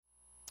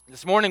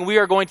This morning we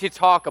are going to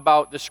talk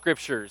about the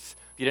scriptures,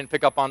 if you didn't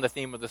pick up on the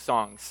theme of the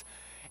songs.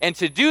 And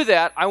to do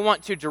that, I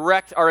want to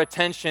direct our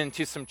attention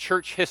to some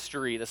church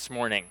history this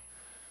morning.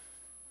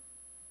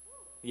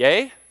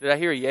 Yay? Did I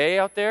hear yay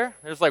out there?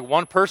 There's like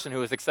one person who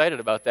was excited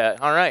about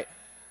that. All right,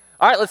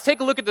 let's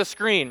take a look at the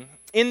screen.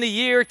 In the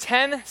year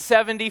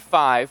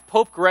 1075,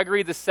 Pope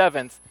Gregory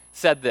VII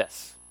said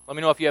this. Let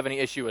me know if you have any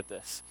issue with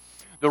this.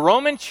 The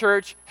Roman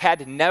Church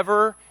had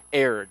never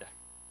erred,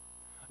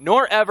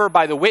 nor ever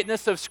by the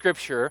witness of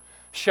Scripture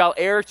shall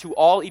err to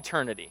all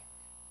eternity.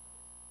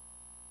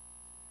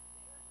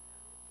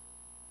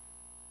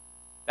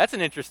 That's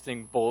an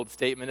interesting, bold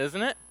statement,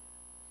 isn't it?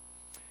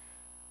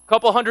 A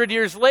couple hundred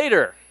years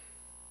later,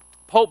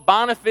 Pope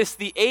Boniface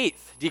VIII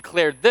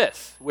declared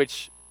this,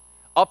 which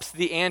ups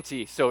the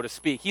ante, so to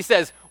speak. He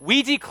says,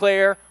 "We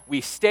declare,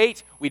 we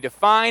state, we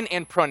define,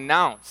 and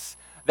pronounce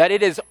that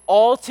it is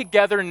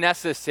altogether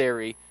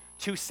necessary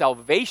to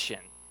salvation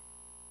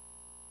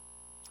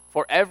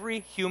for every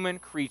human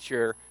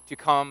creature to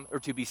come or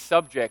to be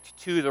subject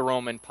to the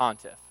Roman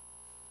pontiff."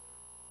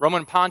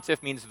 Roman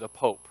pontiff means the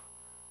Pope.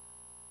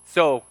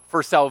 So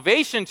for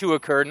salvation to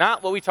occur,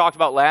 not what we talked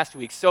about last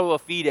week, sola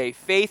fide,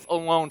 faith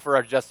alone for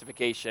our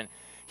justification.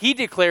 He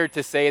declared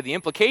to say, the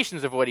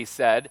implications of what he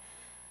said,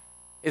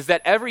 is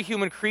that every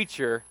human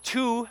creature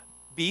to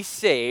be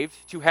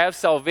saved, to have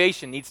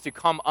salvation, needs to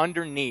come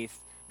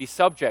underneath, be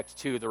subject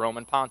to the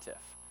Roman pontiff.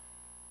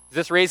 Is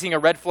this raising a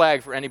red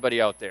flag for anybody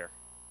out there?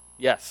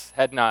 Yes,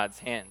 head nods,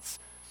 hands.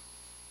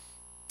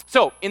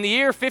 So, in the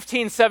year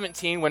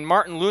 1517, when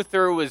Martin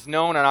Luther was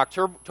known on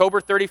October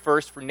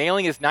 31st for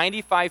nailing his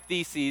 95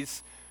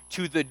 Theses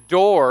to the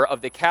door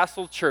of the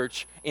Castle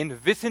Church in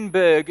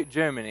Wittenberg,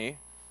 Germany,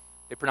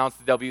 they pronounce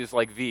the W's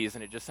like V's,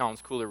 and it just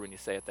sounds cooler when you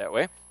say it that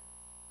way,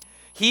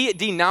 he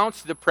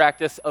denounced the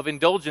practice of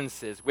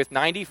indulgences with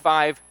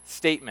 95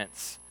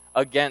 statements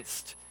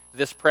against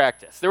this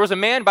practice. There was a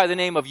man by the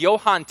name of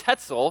Johann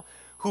Tetzel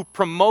who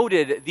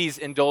promoted these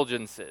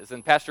indulgences,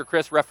 and Pastor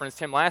Chris referenced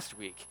him last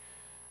week.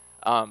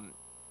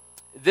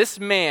 This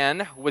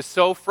man was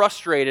so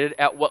frustrated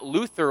at what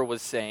Luther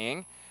was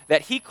saying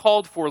that he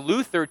called for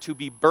Luther to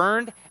be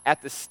burned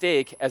at the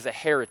stake as a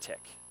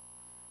heretic.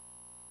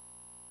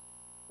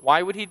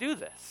 Why would he do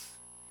this?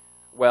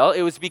 Well,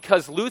 it was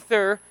because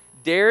Luther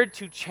dared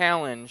to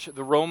challenge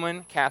the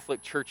Roman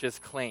Catholic Church's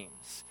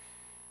claims.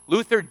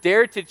 Luther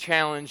dared to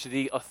challenge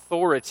the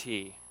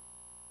authority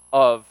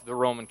of the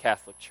Roman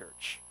Catholic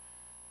Church.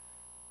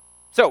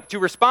 So, to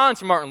respond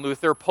to Martin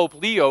Luther, Pope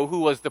Leo, who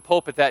was the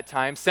pope at that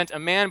time, sent a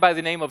man by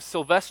the name of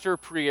Sylvester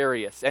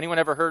Prierius. Anyone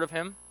ever heard of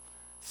him?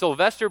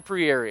 Sylvester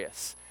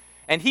Prierius.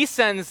 And he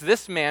sends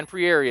this man,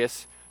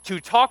 Prierius,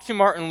 to talk to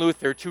Martin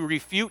Luther to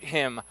refute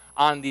him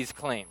on these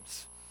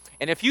claims.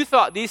 And if you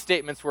thought these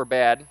statements were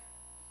bad,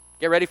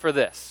 get ready for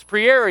this.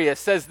 Prierius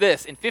says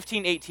this in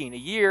 1518, a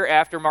year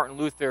after Martin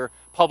Luther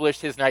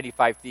published his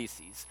 95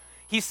 Theses.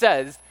 He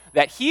says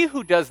that he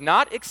who does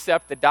not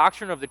accept the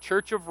doctrine of the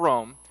Church of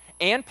Rome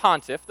and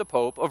Pontiff, the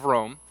Pope of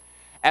Rome,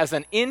 as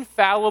an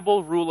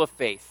infallible rule of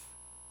faith,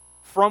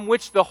 from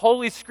which the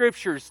Holy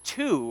Scriptures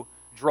too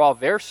draw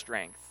their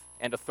strength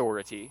and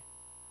authority,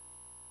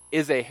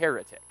 is a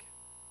heretic.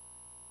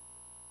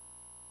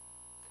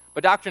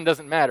 But doctrine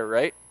doesn't matter,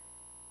 right?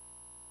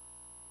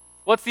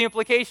 What's the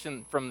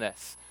implication from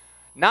this?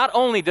 Not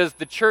only does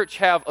the church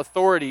have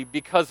authority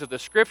because of the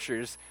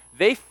Scriptures,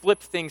 they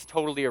flipped things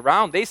totally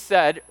around. They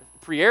said,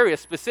 Prierius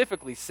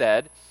specifically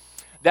said,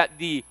 that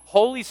the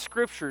Holy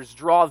Scriptures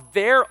draw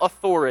their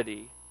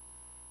authority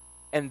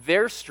and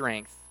their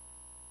strength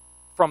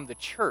from the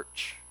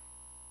church.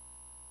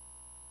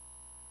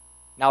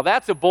 Now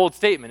that's a bold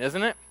statement,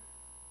 isn't it?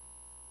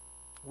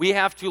 We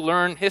have to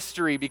learn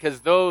history because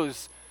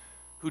those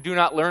who do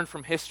not learn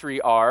from history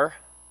are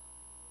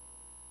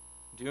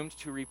doomed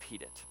to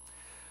repeat it.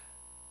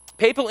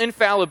 Papal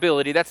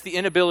infallibility, that's the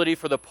inability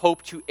for the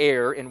Pope to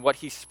err in what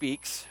he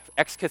speaks,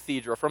 ex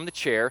cathedra, from the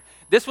chair.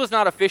 This was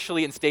not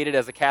officially instated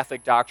as a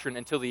Catholic doctrine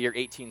until the year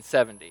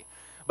 1870.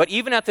 But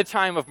even at the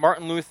time of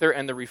Martin Luther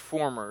and the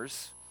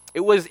Reformers,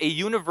 it was a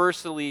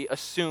universally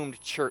assumed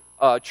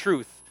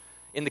truth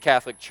in the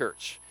Catholic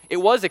Church. It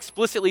was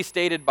explicitly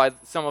stated by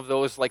some of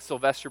those like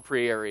Sylvester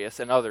Prierius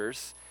and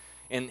others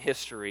in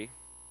history.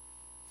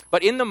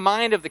 But in the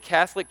mind of the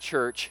Catholic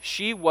Church,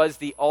 she was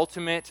the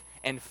ultimate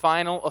and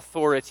final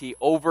authority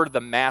over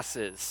the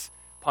masses.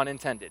 Pun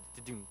intended.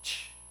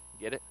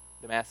 Get it?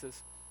 The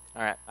masses?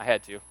 All right, I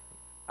had to.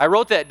 I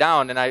wrote that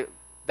down, and I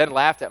then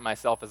laughed at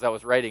myself as I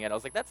was writing it. I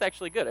was like, that's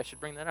actually good. I should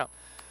bring that up.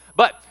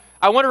 But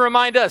I want to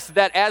remind us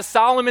that as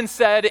Solomon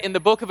said in the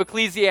book of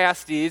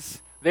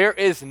Ecclesiastes, there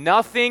is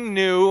nothing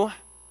new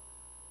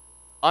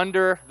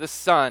under the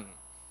sun.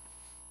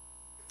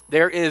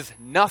 There is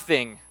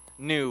nothing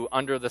new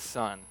under the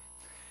sun.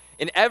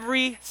 In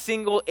every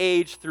single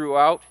age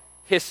throughout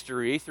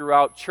history,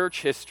 throughout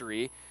church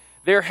history,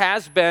 there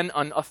has been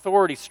an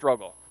authority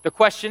struggle. The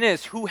question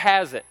is, who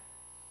has it?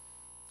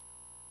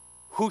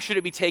 Who should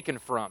it be taken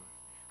from?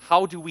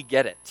 How do we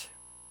get it?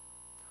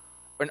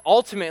 And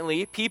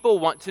ultimately, people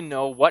want to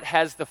know what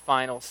has the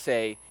final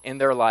say in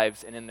their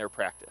lives and in their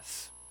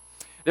practice.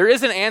 There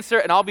is an answer,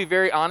 and I'll be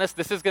very honest,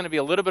 this is going to be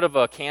a little bit of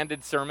a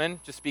candid sermon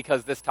just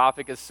because this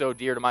topic is so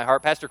dear to my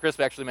heart. Pastor Chris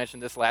actually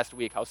mentioned this last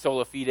week, how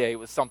sola fide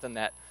was something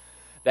that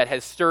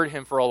has stirred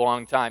him for a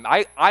long time.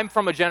 I'm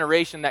from a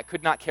generation that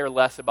could not care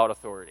less about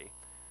authority.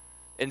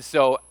 And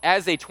so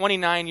as a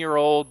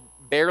 29-year-old,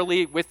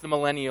 barely with the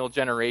millennial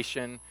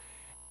generation,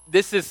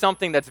 this is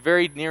something that's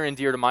very near and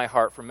dear to my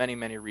heart for many,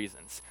 many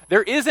reasons.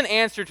 There is an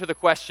answer to the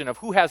question of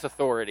who has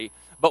authority,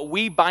 but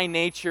we by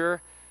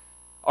nature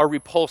are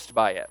repulsed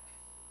by it.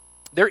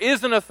 There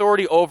is an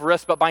authority over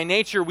us, but by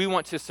nature we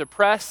want to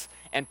suppress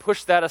and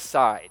push that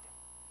aside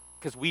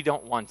because we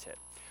don't want it.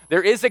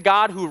 There is a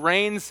God who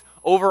reigns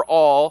over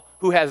all,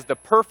 who has the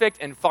perfect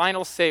and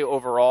final say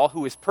over all,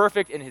 who is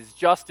perfect in his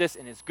justice,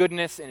 in his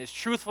goodness, in his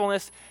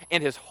truthfulness,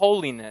 in his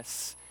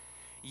holiness.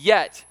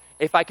 Yet,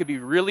 if I could be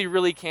really,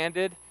 really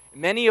candid,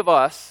 many of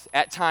us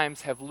at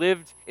times have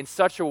lived in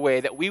such a way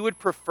that we would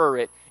prefer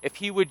it if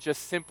he would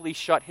just simply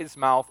shut his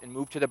mouth and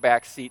move to the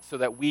back seat so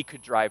that we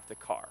could drive the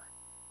car.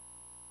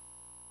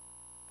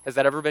 Has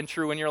that ever been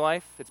true in your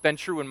life? It's been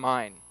true in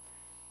mine.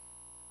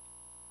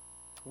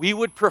 We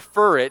would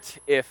prefer it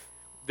if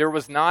there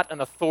was not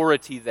an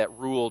authority that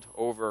ruled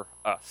over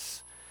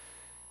us.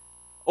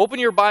 Open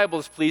your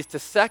Bibles, please, to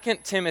 2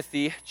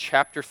 Timothy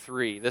chapter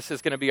 3. This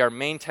is going to be our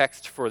main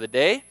text for the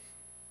day.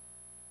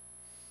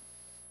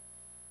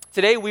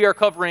 Today we are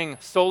covering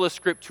sola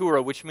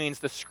scriptura, which means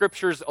the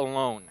scriptures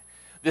alone.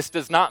 This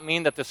does not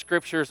mean that the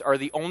scriptures are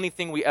the only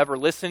thing we ever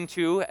listen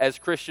to as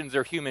Christians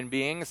or human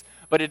beings,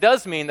 but it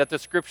does mean that the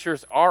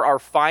scriptures are our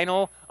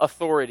final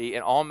authority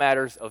in all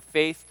matters of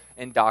faith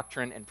and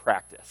doctrine and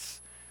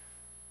practice.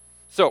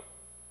 So,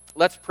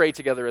 let's pray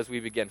together as we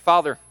begin.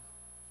 Father,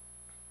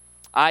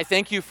 I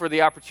thank you for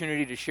the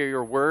opportunity to share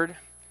your word.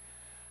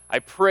 I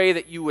pray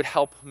that you would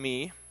help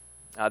me.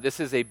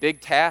 This is a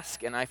big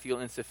task, and I feel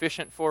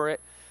insufficient for it.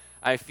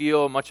 I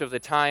feel much of the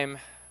time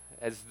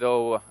as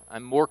though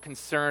I'm more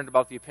concerned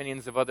about the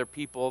opinions of other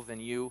people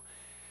than you,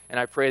 and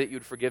I pray that you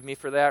would forgive me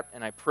for that,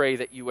 and I pray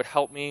that you would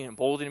help me,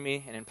 embolden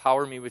me, and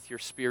empower me with your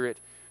Spirit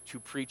to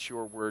preach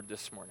your word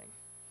this morning.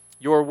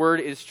 Your word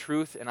is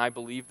truth, and I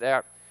believe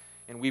that,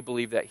 and we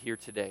believe that here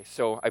today.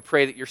 So I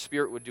pray that your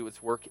Spirit would do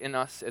its work in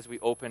us as we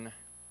open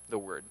the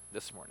word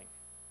this morning.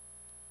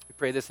 We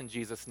pray this in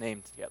Jesus'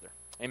 name together.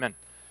 Amen.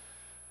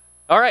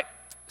 All right,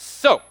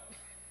 so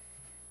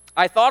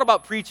I thought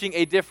about preaching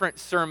a different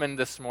sermon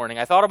this morning.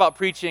 I thought about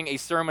preaching a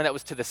sermon that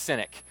was to the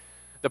cynic,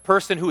 the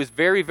person who is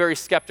very, very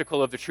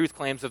skeptical of the truth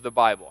claims of the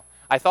Bible.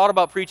 I thought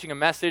about preaching a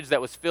message that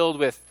was filled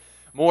with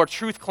more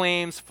truth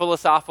claims,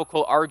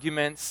 philosophical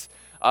arguments.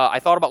 I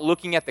thought about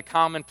looking at the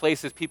common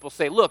places people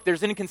say, look,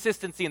 there's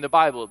inconsistency in the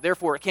Bible,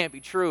 therefore it can't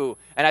be true.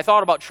 And I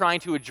thought about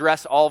trying to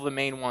address all the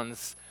main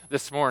ones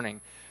this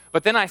morning.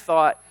 But then I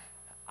thought,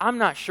 I'm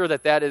not sure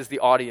that that is the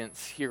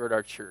audience here at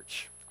our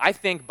church. I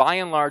think, by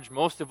and large,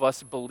 most of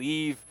us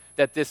believe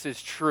that this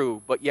is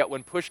true, but yet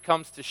when push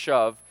comes to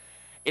shove,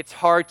 it's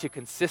hard to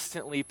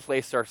consistently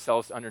place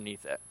ourselves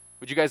underneath it.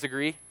 Would you guys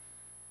agree?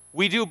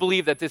 We do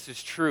believe that this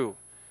is true,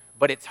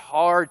 but it's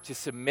hard to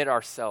submit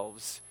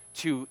ourselves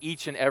to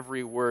each and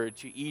every word,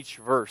 to each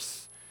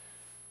verse,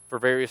 for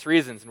various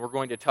reasons, and we're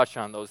going to touch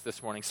on those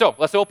this morning. So,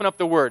 let's open up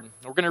the Word.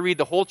 We're going to read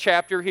the whole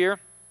chapter here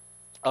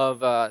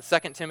of 2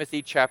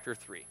 Timothy chapter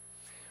 3.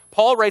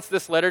 Paul writes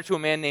this letter to a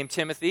man named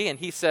Timothy, and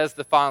he says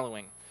the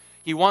following.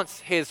 He wants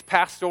his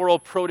pastoral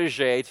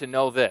protege to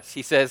know this.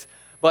 He says,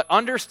 "But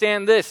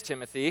understand this,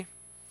 Timothy,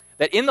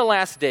 that in the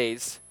last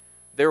days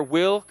there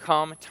will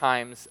come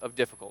times of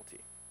difficulty.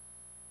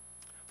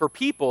 For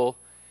people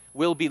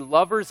will be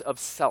lovers of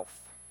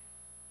self.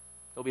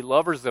 They'll be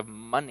lovers of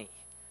money."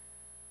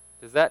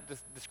 Does that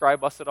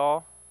describe us at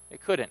all?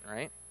 It couldn't,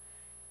 right?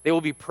 "They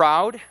will be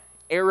proud,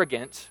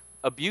 arrogant,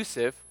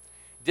 abusive,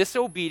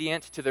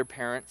 disobedient to their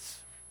parents.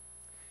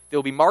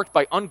 They'll be marked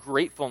by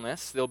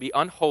ungratefulness. They'll be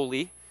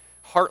unholy,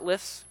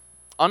 heartless,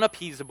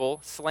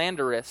 unappeasable,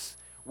 slanderous,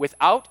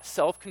 without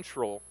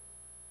self-control,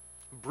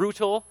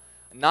 brutal,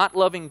 not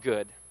loving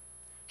good,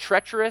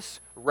 treacherous,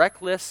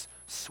 reckless,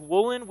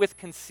 swollen with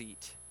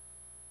conceit,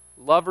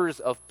 lovers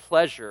of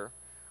pleasure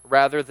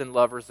rather than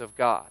lovers of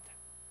God.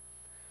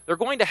 They're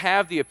going to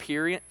have the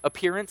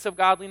appearance of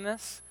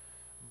godliness,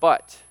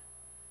 but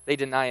they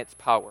deny its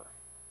power.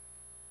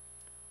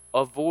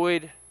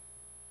 Avoid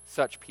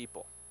such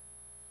people.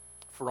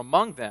 For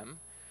among them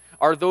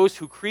are those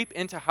who creep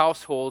into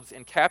households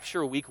and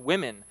capture weak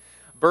women,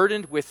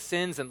 burdened with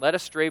sins and led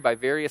astray by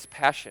various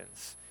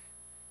passions.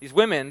 These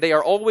women, they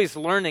are always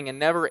learning and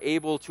never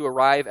able to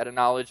arrive at a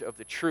knowledge of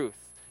the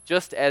truth.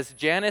 Just as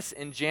Jannes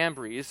and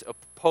Jambres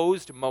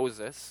opposed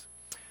Moses,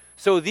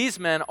 so these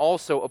men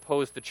also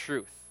oppose the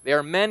truth. They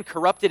are men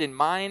corrupted in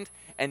mind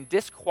and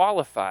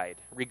disqualified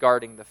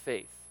regarding the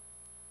faith.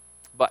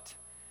 But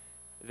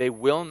they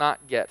will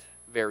not get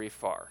very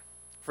far,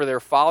 for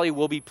their folly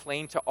will be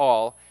plain to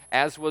all,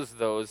 as was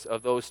those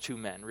of those two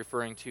men,"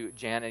 referring to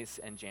Jannes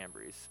and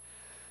Jambres.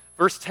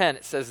 Verse 10,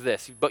 it says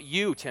this, "But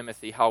you,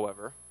 Timothy,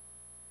 however,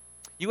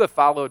 You have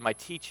followed my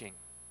teaching.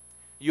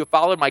 You have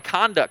followed my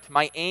conduct,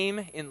 my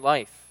aim in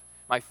life,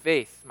 my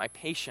faith, my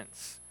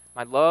patience,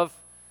 my love,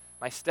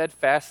 my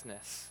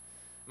steadfastness,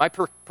 my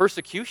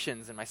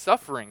persecutions and my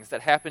sufferings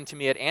that happened to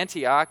me at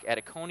Antioch, at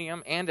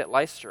Iconium, and at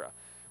Lystra,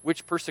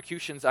 which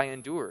persecutions I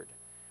endured.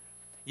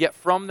 Yet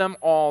from them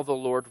all the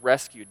Lord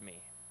rescued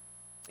me.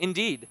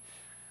 Indeed,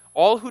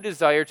 all who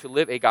desire to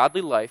live a godly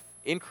life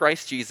in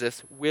Christ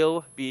Jesus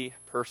will be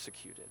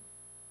persecuted,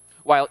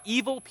 while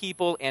evil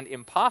people and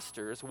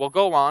impostors will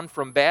go on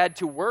from bad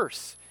to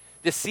worse,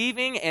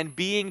 deceiving and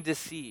being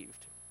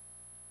deceived.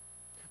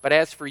 But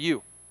as for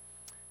you,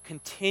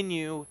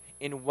 continue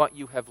in what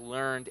you have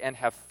learned and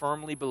have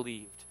firmly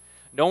believed,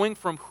 knowing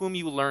from whom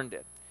you learned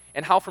it,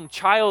 and how from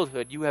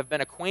childhood you have been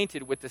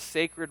acquainted with the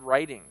sacred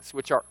writings,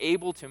 which are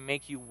able to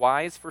make you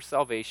wise for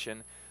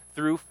salvation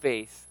through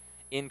faith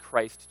in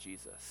Christ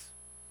Jesus.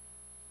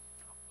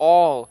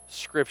 All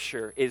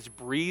Scripture is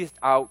breathed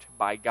out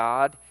by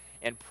God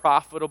and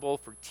profitable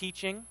for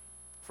teaching,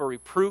 for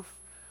reproof,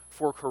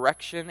 for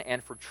correction,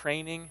 and for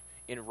training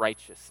in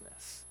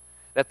righteousness,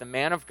 that the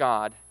man of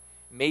God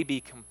may be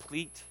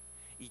complete,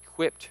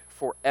 equipped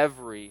for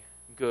every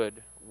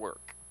good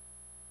work.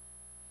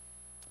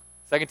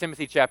 2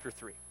 Timothy chapter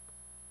 3.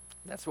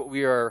 That's what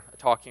we are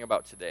talking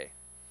about today.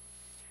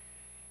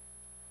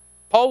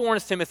 Paul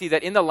warns Timothy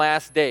that in the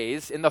last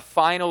days, in the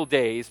final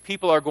days,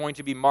 people are going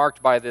to be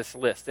marked by this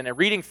list. And in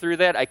reading through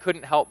that, I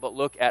couldn't help but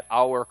look at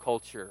our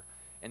culture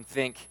and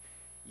think,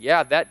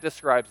 yeah, that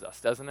describes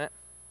us, doesn't it?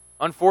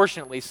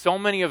 Unfortunately, so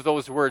many of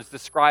those words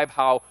describe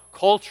how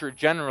culture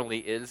generally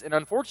is, and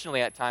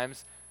unfortunately at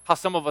times, how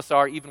some of us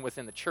are even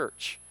within the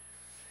church.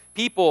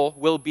 People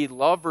will be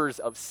lovers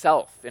of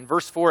self. In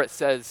verse 4 it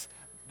says,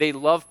 they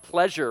love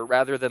pleasure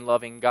rather than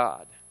loving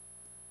God.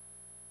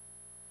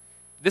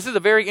 This is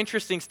a very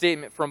interesting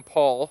statement from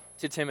Paul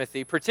to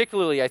Timothy,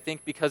 particularly, I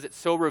think, because it's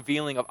so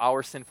revealing of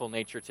our sinful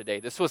nature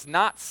today. This was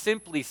not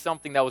simply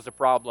something that was a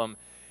problem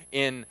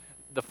in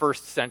the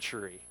first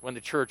century when the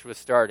church was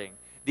starting.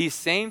 These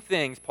same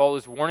things, Paul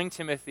is warning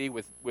Timothy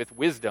with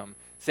wisdom,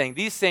 saying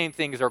these same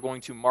things are going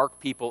to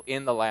mark people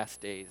in the last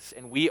days.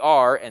 And we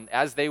are, and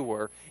as they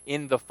were,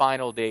 in the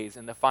final days,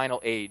 in the final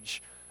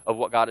age of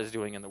what God is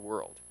doing in the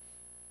world.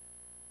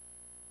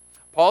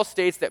 Paul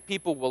states that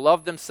people will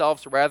love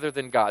themselves rather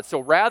than God. So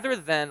rather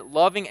than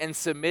loving and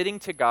submitting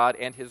to God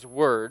and His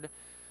Word,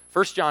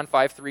 1 John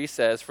 5:3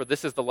 says, "For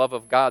this is the love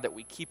of God, that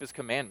we keep His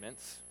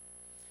commandments."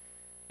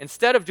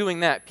 Instead of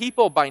doing that,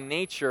 people by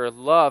nature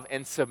love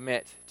and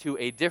submit to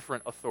a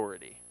different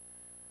authority,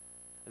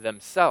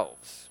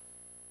 themselves.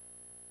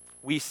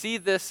 We see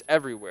this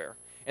everywhere.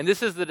 And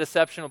this is the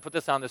deception, we'll put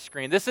this on the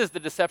screen. This is the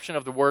deception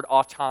of the word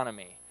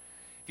autonomy.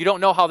 If you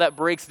don't know how that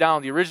breaks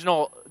down,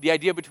 the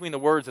idea between the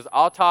words is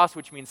autos,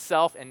 which means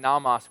self, and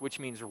nomos, which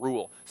means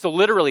rule. So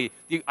literally,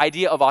 the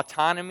idea of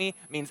autonomy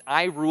means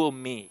I rule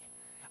me.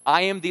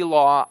 I am the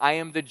law, I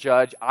am the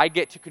judge, I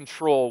get to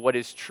control what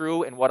is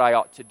true and what I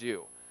ought to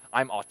do.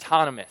 I'm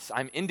autonomous,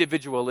 I'm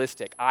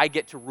individualistic, I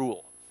get to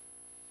rule.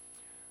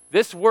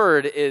 This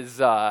word is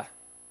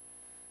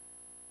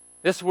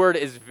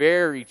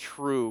very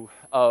true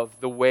of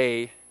the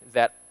way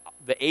that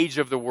the age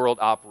of the world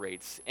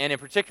operates. And in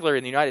particular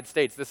in the United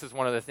States, this is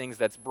one of the things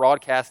that's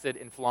broadcasted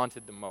and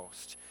flaunted the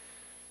most.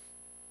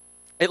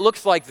 It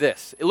looks like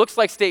this. It looks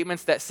like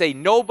statements that say,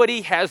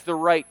 nobody has the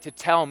right to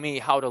tell me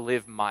how to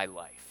live my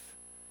life.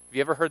 Have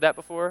you ever heard that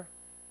before?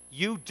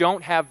 You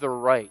don't have the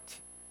right.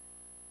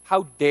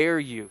 How dare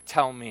you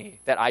tell me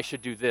that I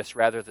should do this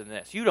rather than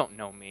this? You don't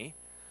know me.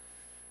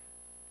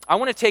 I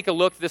want to take a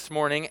look this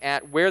morning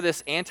at where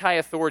this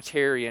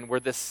anti-authoritarian,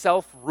 where this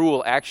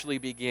self-rule actually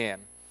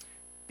began,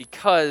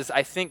 because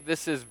I think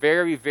this is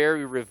very,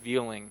 very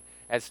revealing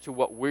as to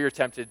what we're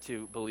tempted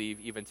to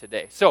believe even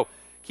today. So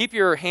keep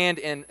your hand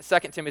in 2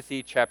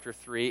 Timothy chapter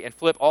 3 and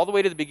flip all the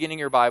way to the beginning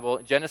of your Bible,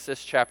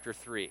 Genesis chapter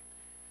 3.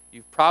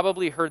 You've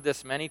probably heard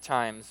this many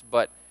times,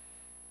 but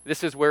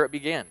this is where it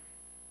began.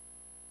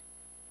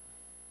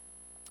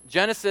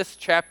 Genesis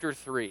chapter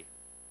 3.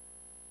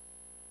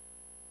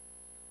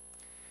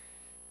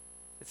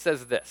 It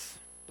says this.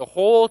 The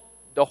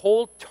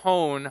whole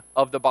tone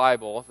of the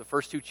Bible, the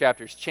first two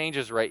chapters,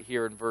 changes right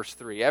here in verse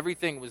 3.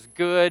 Everything was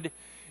good.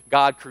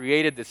 God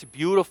created this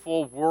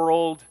beautiful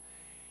world.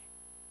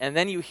 And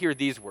then you hear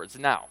these words.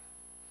 Now,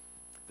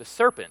 the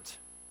serpent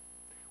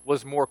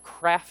was more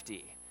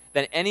crafty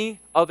than any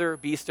other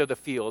beast of the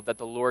field that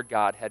the Lord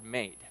God had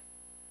made.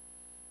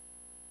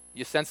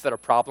 You sense that a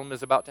problem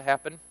is about to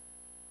happen?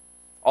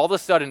 All of a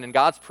sudden, in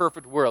God's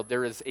perfect world,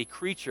 there is a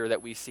creature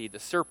that we see, the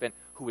serpent,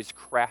 who is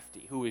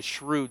crafty, who is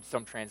shrewd,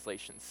 some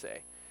translations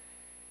say.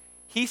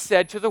 He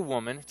said to the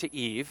woman, to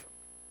Eve,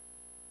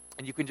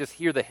 and you can just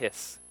hear the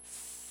hiss.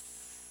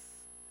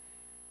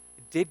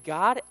 Did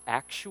God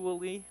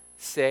actually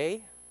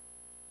say,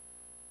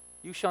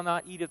 "You shall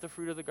not eat of the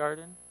fruit of the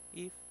garden,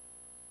 Eve"?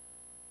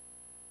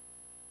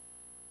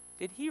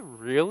 Did He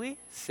really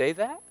say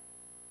that?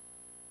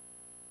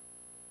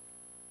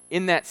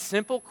 In that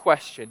simple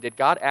question, did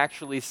God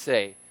actually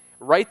say,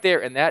 right there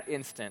in that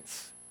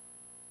instance,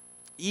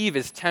 Eve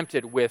is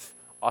tempted with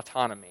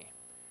autonomy.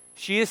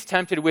 She is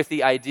tempted with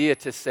the idea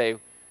to say,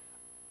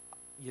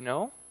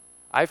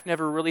 I've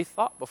never really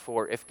thought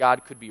before if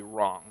God could be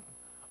wrong,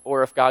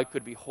 or if God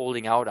could be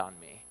holding out on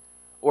me,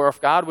 or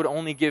if God would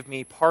only give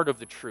me part of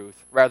the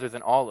truth rather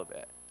than all of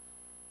it.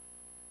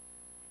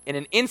 In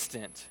an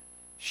instant,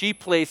 she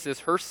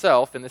places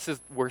herself, and this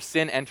is where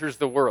sin enters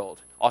the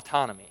world,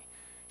 autonomy.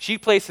 She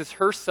places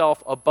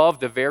herself above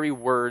the very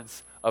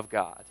words of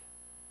God.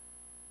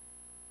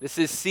 This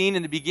is seen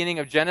in the beginning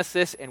of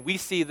Genesis, and we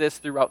see this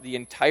throughout the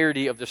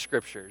entirety of the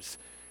Scriptures.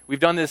 We've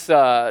done this,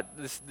 the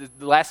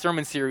last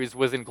sermon series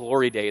was in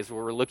Glory Days,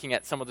 where we're looking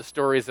at some of the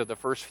stories of the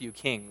first few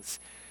kings.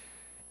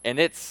 And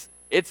it's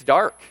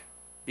dark,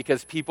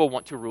 because people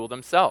want to rule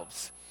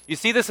themselves. You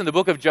see this in the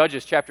book of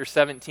Judges, chapter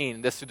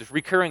 17, this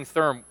recurring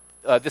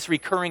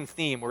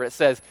theme where it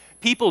says,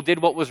 people did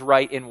what was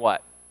right in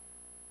what?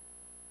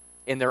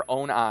 In their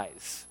own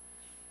eyes.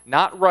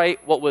 Not right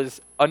what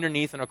was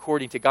underneath and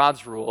according to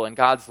God's rule and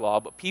God's law,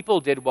 but people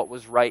did what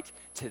was right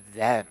to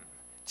them,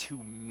 to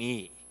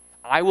me.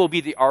 I will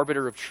be the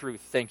arbiter of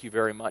truth, thank you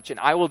very much, and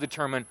I will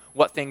determine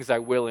what things I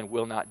will and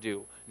will not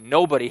do.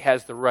 Nobody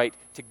has the right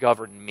to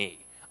govern me.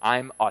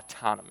 I'm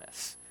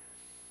autonomous.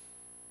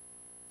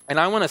 And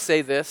I want to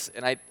say this,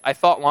 and I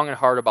thought long and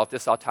hard about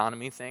this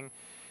autonomy thing,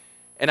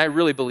 and I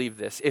really believe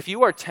this. If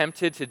you are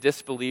tempted to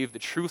disbelieve the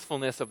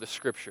truthfulness of the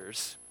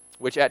Scriptures,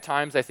 which at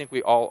times I think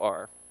we all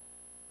are,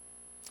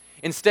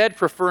 instead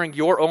preferring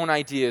your own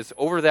ideas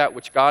over that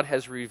which God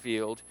has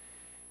revealed,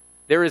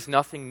 there is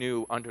nothing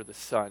new under the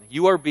sun.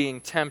 You are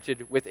being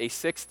tempted with a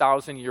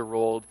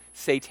 6,000-year-old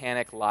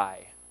satanic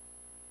lie.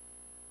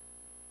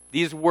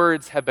 These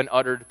words have been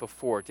uttered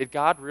before. Did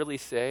God really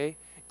say?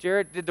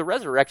 Jared, did the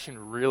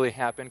resurrection really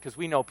happen? Because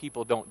we know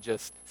people don't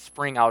just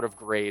spring out of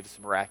graves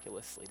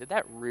miraculously. Did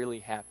that really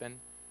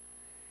happen?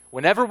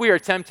 Whenever we are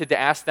tempted to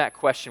ask that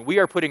question, we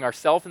are putting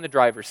ourselves in the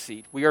driver's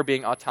seat. We are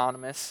being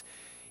autonomous,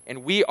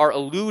 and we are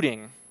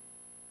alluding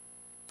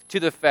to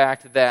the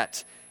fact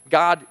that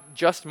God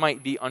just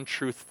might be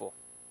untruthful,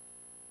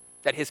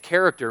 that his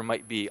character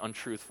might be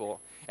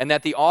untruthful, and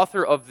that the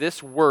author of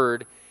this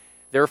word,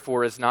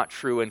 therefore, is not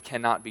true and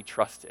cannot be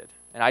trusted.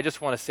 And I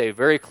just want to say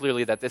very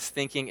clearly that this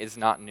thinking is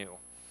not new.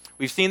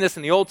 We've seen this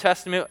in the Old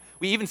Testament.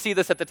 We even see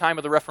this at the time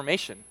of the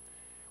Reformation.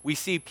 We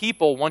see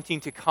people wanting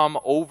to come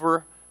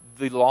over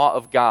the law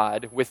of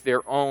God with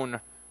their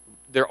own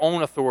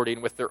authority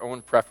and with their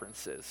own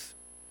preferences.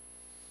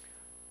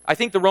 I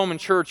think the Roman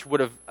Church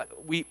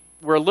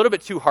we're a little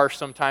bit too harsh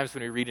sometimes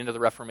when we read into the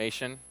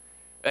Reformation.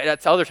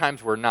 At other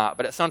times we're not,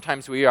 but at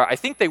sometimes we are. I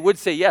think they would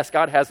say, yes,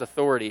 God has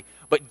authority,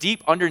 but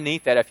deep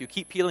underneath that, if you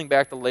keep peeling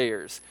back the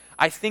layers,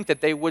 I think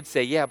that they would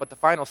say, yeah, but the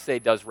final say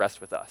does rest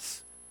with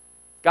us.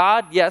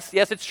 God, yes,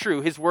 it's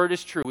true. His word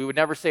is true. We would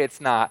never say it's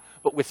not,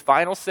 but with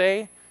final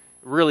say,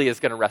 really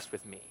is going to rest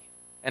with me.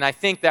 And I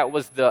think that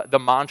was the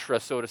mantra,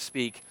 so to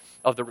speak,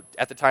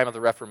 at the time of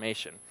the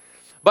Reformation.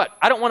 But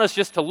I don't want us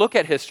just to look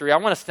at history. I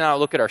want us to now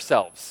look at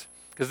ourselves,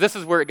 because this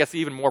is where it gets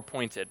even more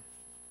pointed.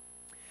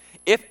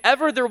 If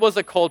ever there was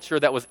a culture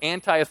that was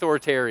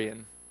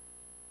anti-authoritarian,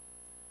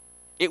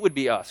 it would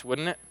be us,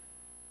 wouldn't it?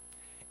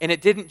 And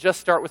it didn't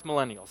just start with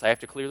millennials. I have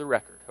to clear the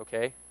record,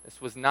 okay?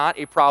 This was not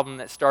a problem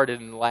that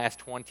started in the last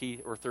 20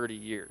 or 30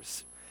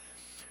 years.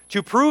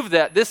 To prove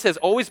that this has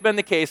always been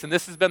the case, and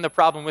this has been the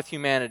problem with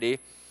humanity,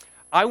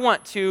 I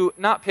want to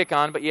not pick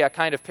on, but yeah,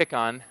 kind of pick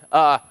on,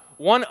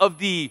 one of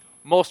the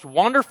most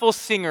wonderful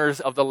singers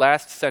of the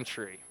last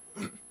century,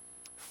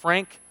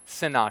 Frank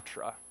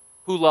Sinatra.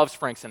 Who loves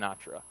Frank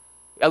Sinatra?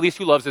 At least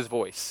who loves his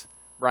voice?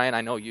 Brian,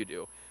 I know you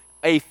do.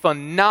 A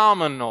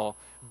phenomenal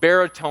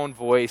baritone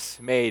voice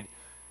made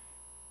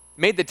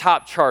the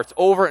top charts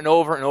over and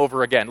over and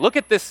over again. Look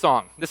at this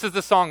song. This is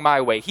the song My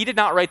Way. He did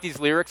not write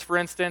these lyrics, for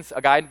instance.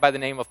 A guy by the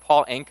name of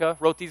Paul Anka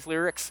wrote these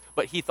lyrics,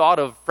 but he thought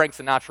of Frank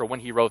Sinatra when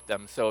he wrote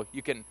them, so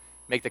you can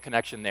make the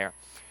connection there.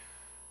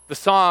 The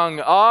song,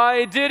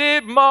 I did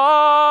it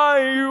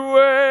my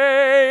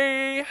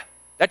way.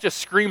 That just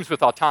screams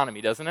with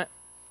autonomy, doesn't it?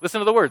 Listen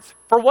to the words.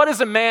 For what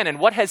is a man and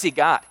what has he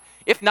got?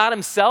 If not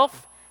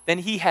himself, then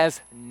he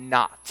has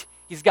not.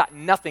 He's got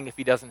nothing if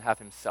he doesn't have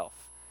himself.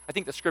 I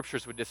think the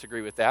Scriptures would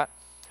disagree with that.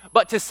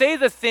 But to say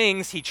the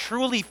things he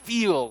truly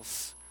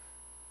feels,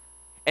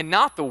 and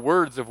not the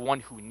words of one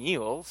who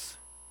kneels,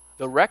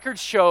 the record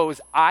shows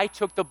I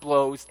took the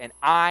blows and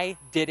I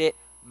did it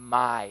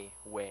my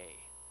way.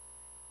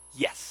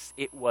 Yes,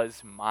 it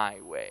was my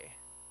way.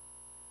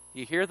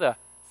 You hear the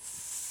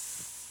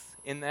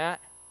in that?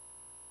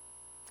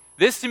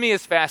 This to me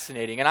is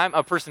fascinating, and I'm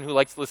a person who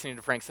likes listening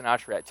to Frank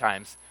Sinatra at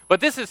times. But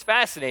this is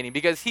fascinating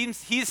because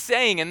he's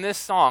saying in this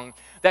song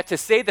that to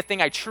say the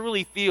thing I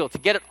truly feel, to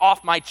get it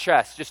off my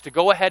chest, just to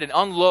go ahead and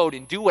unload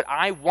and do what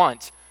I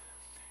want,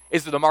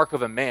 is the mark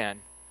of a man.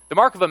 The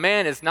mark of a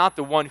man is not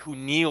the one who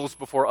kneels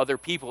before other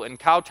people and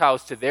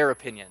kowtows to their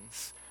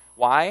opinions.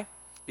 Why?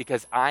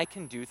 Because I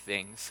can do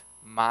things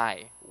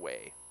my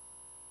way.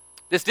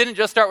 This didn't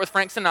just start with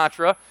Frank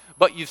Sinatra,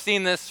 but you've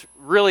seen this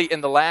really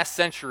in the last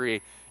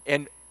century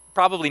in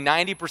probably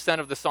 90%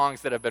 of the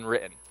songs that have been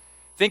written.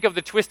 Think of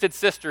the Twisted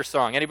Sister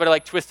song. Anybody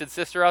like Twisted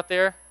Sister out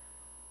there?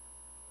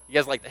 You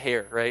guys like the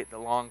hair, right? The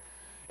long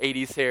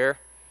 80s hair.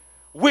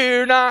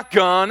 We're not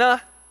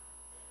gonna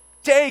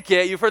take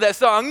it. You've heard that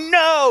song.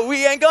 No,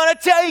 we ain't gonna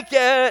take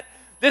it.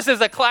 This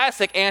is a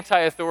classic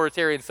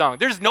anti-authoritarian song.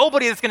 There's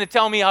nobody that's going to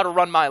tell me how to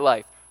run my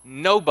life.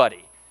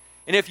 Nobody.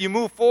 And if you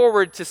move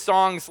forward to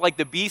songs like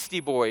the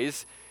Beastie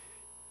Boys,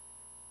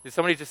 did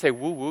somebody just say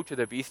woo-woo to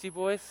the Beastie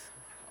Boys?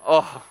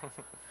 Oh.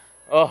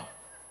 Oh.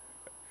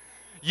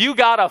 You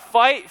got to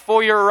fight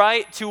for your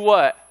right to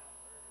what?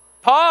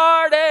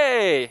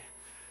 Party!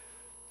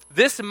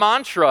 This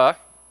mantra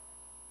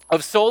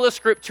of sola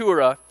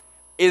scriptura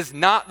is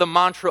not the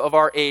mantra of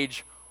our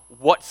age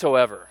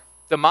whatsoever.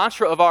 The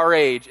mantra of our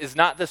age is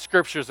not the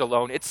scriptures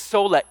alone. It's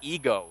sola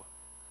ego,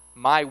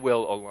 my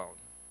will alone.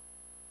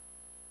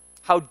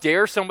 How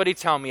dare somebody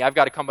tell me I've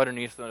got to come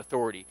underneath an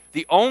authority?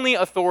 The only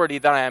authority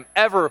that I am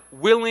ever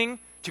willing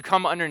to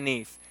come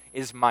underneath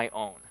is my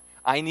own.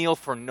 I kneel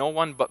for no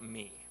one but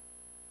me.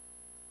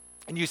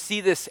 And you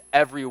see this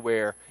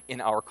everywhere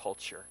in our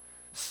culture.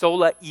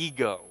 Sola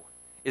ego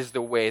is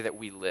the way that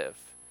we live.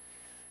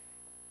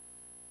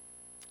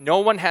 No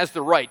one has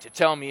the right to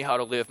tell me how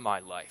to live my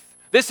life.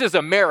 This is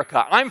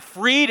America. I'm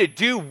free to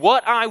do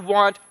what I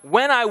want,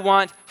 when I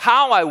want,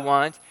 how I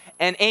want,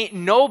 and ain't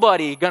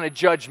nobody gonna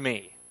judge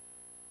me.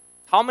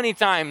 How many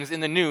times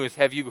in the news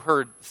have you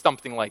heard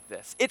something like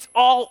this? It's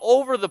all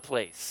over the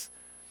place.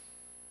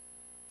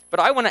 But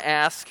I want to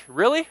ask,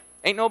 really?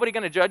 Ain't nobody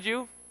gonna judge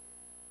you?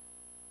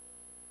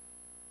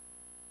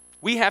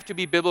 We have to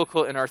be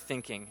biblical in our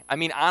thinking. I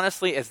mean,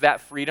 honestly, is that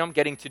freedom,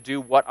 getting to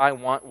do what I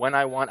want, when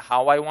I want,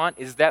 how I want?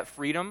 Is that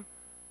freedom?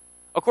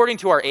 According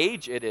to our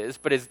age, it is,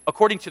 but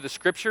according to the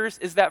scriptures,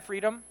 is that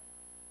freedom?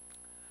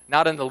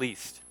 Not in the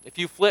least. If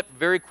you flip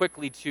very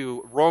quickly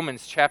to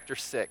Romans chapter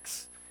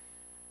 6,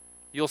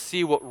 you'll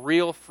see what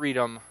real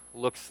freedom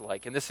looks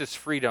like. And this is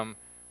freedom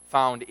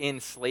found in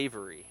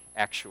slavery,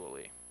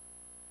 actually.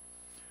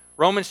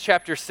 Romans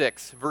chapter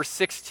 6, verse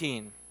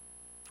 16.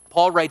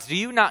 Paul writes, "Do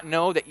you not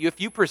know that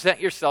if you present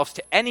yourselves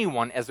to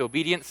anyone as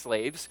obedient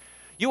slaves,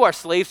 you are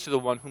slaves to the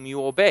one whom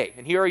you obey?"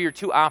 And here are your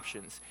two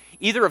options.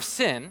 Either of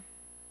sin,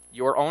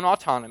 your own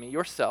autonomy,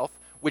 yourself,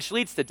 which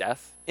leads to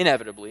death,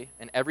 inevitably,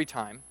 and every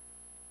time,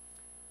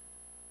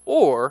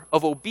 or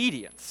of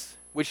obedience,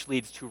 which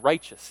leads to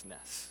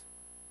righteousness.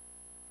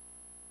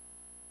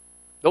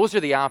 Those are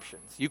the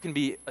options. You can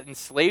be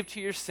enslaved to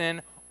your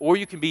sin, or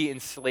you can be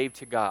enslaved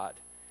to God.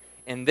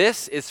 In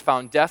this is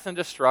found death and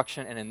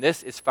destruction, and in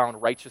this is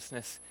found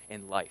righteousness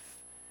and life.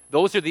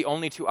 Those are the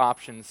only two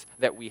options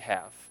that we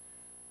have.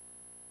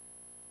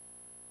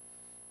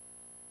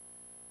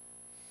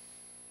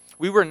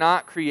 We were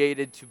not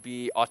created to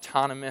be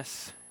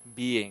autonomous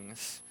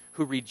beings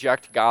who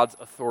reject God's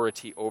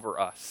authority over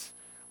us,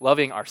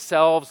 loving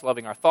ourselves,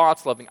 loving our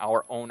thoughts, loving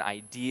our own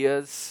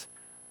ideas,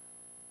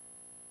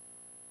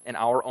 and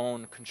our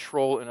own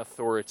control and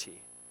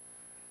authority.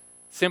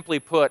 Simply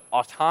put,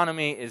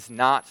 autonomy is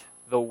not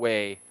the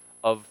way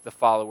of the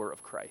follower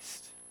of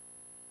Christ.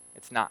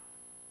 It's not.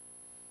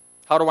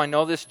 How do I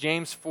know this?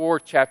 James 4,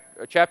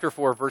 chapter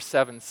 4, verse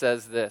 7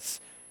 says this: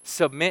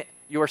 "Submit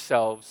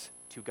yourselves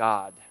to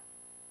God."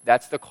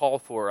 That's the call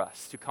for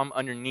us, to come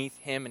underneath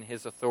him and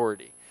his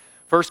authority.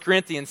 1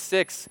 Corinthians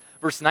 6,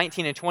 verse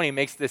 19 and 20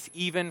 makes this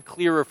even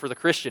clearer for the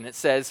Christian. It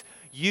says,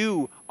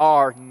 "You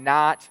are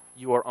not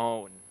your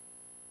own."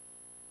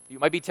 You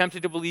might be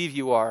tempted to believe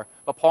you are,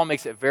 but Paul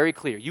makes it very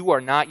clear. You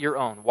are not your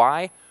own.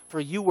 Why? For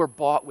you were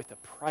bought with a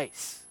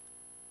price,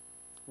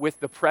 with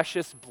the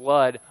precious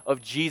blood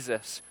of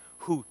Jesus,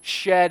 who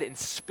shed and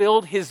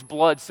spilled his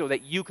blood so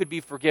that you could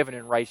be forgiven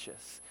and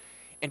righteous.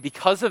 And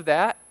because of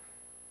that,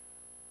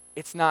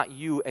 it's not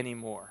you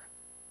anymore.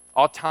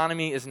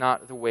 Autonomy is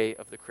not the way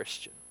of the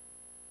Christian.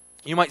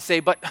 You might say,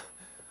 but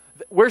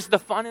where's the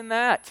fun in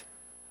that?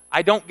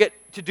 I don't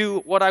get to do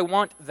what I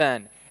want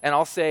then. And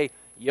I'll say,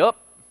 yup,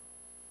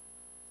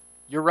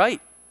 you're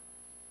right.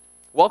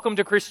 Welcome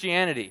to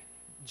Christianity.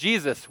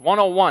 Jesus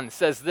 101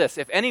 says this: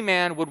 "If any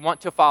man would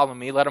want to follow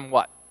me, let him"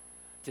 what?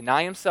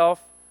 "Deny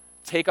himself,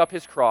 take up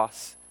his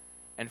cross,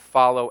 and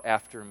follow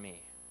after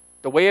me."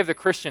 The way of the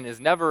Christian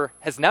has never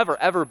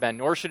ever been,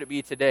 nor should it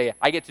be today,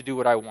 I get to do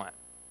what I want.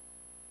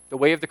 The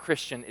way of the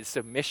Christian is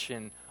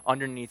submission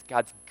underneath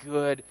God's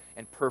good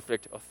and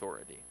perfect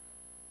authority.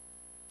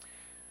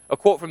 A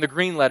quote from the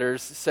Green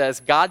Letters says,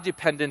 "God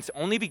dependence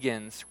only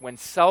begins when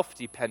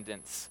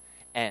self-dependence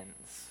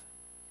ends."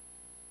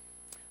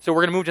 So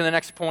we're going to move to the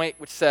next point,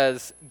 which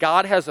says,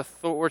 God has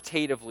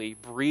authoritatively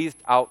breathed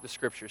out the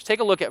scriptures. Take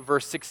a look at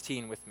verse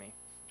 16 with me.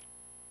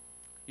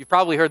 You've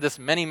probably heard this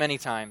many, many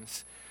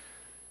times.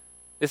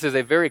 This is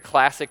a very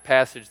classic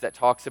passage that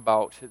talks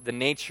about the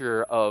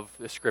nature of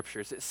the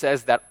scriptures. It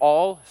says that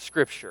all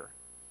scripture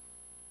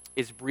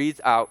is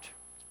breathed out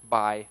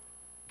by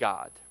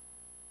God.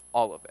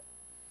 All of it.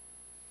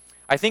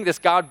 I think this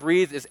God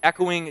breathed is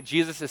echoing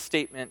Jesus'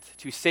 statement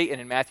to Satan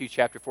in Matthew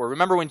chapter 4.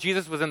 Remember when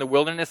Jesus was in the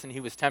wilderness and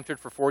he was tempted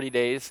for 40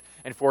 days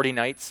and 40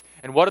 nights?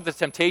 And one of the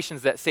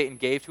temptations that Satan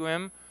gave to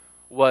him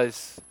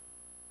was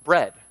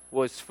bread,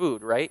 was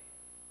food, right?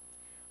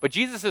 But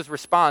Jesus'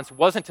 response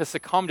wasn't to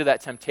succumb to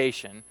that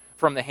temptation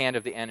from the hand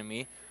of the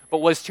enemy, but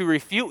was to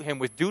refute him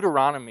with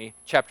Deuteronomy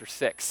chapter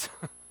 6.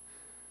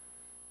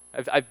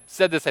 I've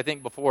said this, I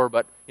think, before,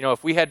 but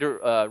if we had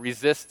to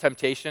resist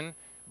temptation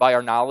by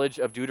our knowledge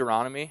of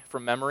Deuteronomy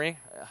from memory,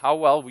 how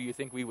well do you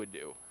think we would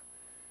do?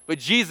 But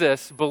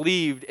Jesus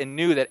believed and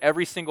knew that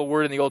every single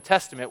word in the Old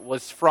Testament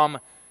was from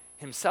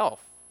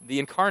himself, the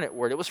incarnate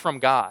word. It was from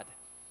God.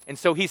 And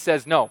so he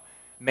says, no,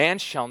 man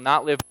shall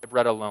not live by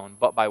bread alone,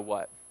 but by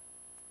what?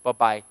 But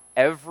by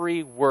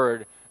every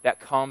word that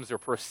comes or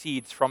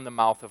proceeds from the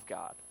mouth of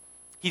God.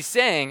 He's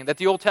saying that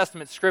the Old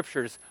Testament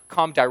scriptures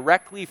come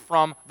directly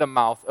from the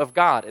mouth of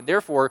God. And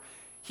therefore,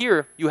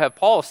 here you have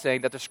Paul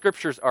saying that the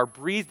scriptures are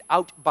breathed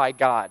out by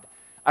God.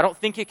 I don't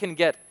think it can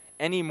get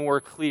any more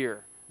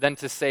clear than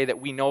to say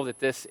that we know that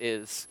this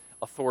is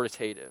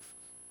authoritative.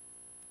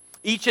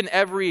 Each and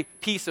every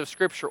piece of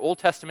scripture, Old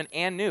Testament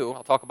and New,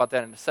 I'll talk about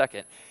that in a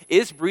second,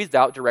 is breathed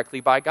out directly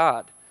by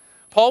God.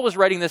 Paul was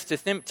writing this to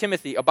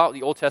Timothy about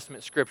the Old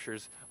Testament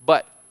scriptures,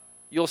 but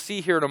you'll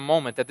see here in a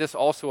moment that this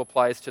also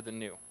applies to the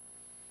New.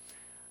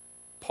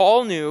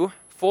 Paul knew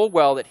full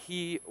well that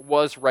he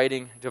was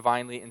writing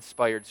divinely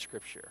inspired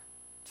scripture.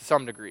 To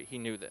some degree, he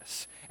knew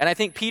this. And I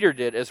think Peter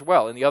did as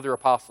well, and the other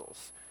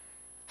apostles.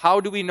 How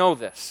do we know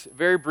this?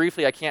 Very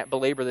briefly, I can't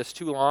belabor this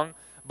too long,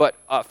 but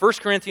 1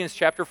 Corinthians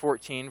chapter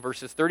 14,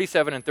 verses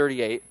 37 and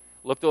 38,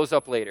 look those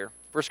up later.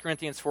 1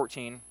 Corinthians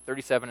 14,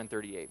 37 and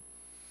 38.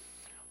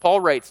 Paul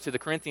writes to the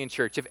Corinthian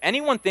church, if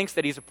anyone thinks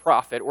that he's a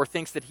prophet or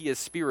thinks that he is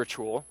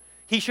spiritual,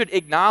 he should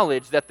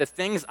acknowledge that the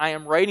things I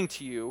am writing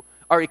to you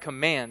are a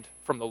command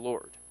from the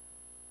Lord.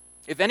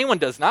 If anyone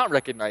does not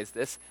recognize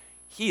this,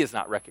 he is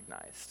not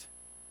recognized.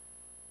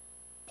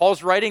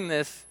 Paul's writing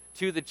this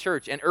to the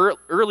church. And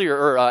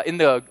earlier in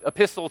the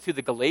epistle to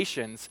the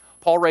Galatians,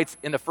 Paul writes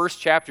in the first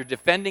chapter,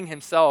 defending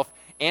himself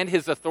and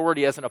his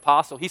authority as an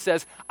apostle. He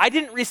says, I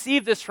didn't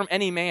receive this from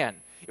any man.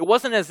 It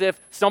wasn't as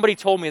if somebody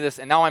told me this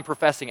and now I'm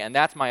professing it and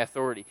that's my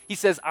authority. He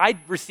says, I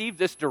received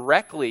this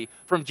directly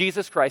from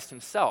Jesus Christ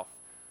himself.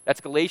 That's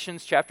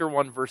Galatians chapter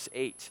 1, verse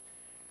 8.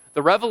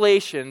 The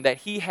revelation that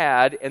he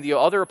had and the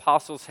other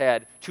apostles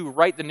had to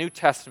write the New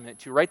Testament,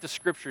 to write the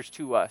scriptures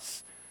to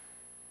us,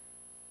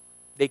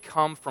 they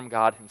come from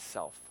God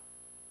himself.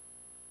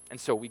 And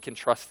so we can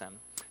trust them.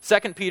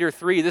 2 Peter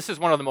 3, this is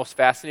one of the most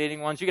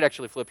fascinating ones. You could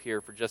actually flip here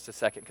for just a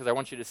second because I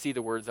want you to see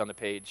the words on the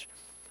page.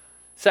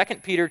 2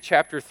 Peter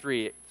chapter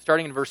 3,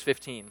 starting in verse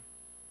 15.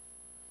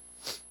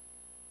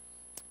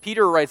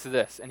 Peter writes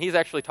this, and he's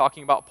actually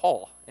talking about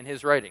Paul in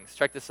his writings.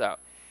 Check this out.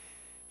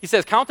 He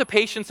says, count the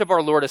patience of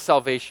our Lord as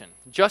salvation,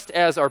 just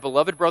as our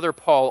beloved brother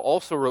Paul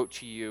also wrote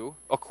to you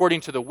according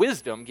to the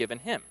wisdom given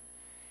him,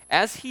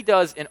 as he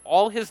does in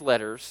all his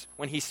letters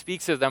when he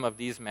speaks of them of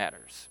these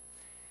matters.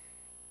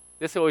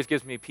 This always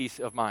gives me peace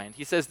of mind.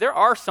 He says, there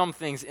are some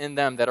things in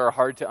them that are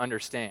hard to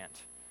understand.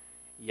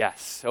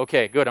 Yes,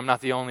 okay, good, I'm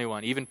not the only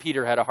one. Even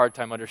Peter had a hard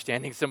time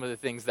understanding some of the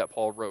things that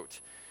Paul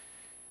wrote.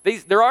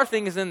 There are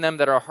things in them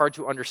that are hard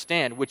to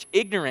understand, which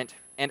ignorant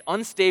and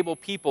unstable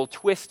people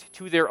twist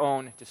to their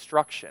own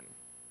destruction,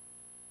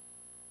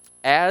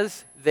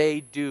 as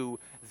they do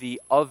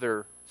the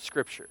other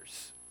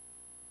scriptures.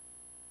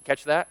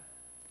 Catch that?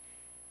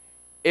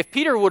 If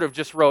Peter would have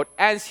just wrote,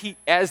 as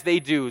they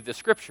do the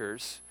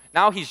scriptures,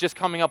 now he's just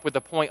coming up with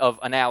a point of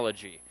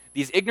analogy.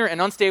 These ignorant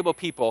and unstable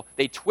people,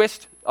 they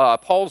twist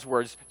Paul's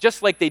words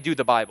just like they do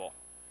the Bible.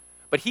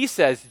 But he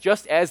says,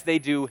 just as they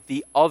do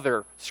the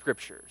other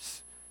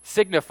scriptures,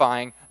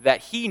 signifying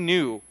that he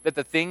knew that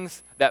the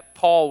things that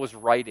Paul was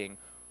writing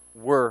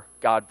were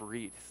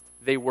God-breathed.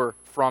 They were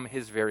from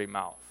his very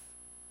mouth.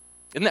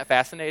 Isn't that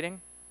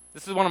fascinating?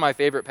 This is one of my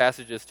favorite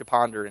passages to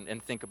ponder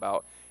and think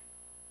about.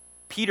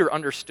 Peter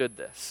understood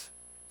this.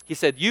 He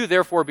said, you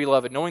therefore,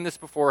 beloved, knowing this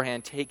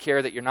beforehand, take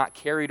care that you're not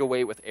carried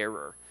away with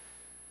error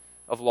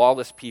of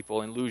lawless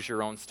people and lose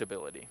your own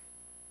stability.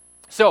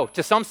 So,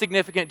 to some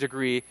significant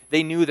degree,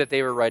 they knew that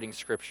they were writing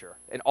Scripture.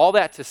 And all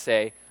that to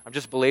say, I'm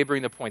just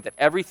belaboring the point that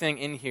everything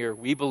in here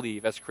we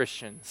believe as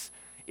Christians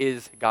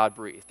is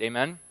God-breathed.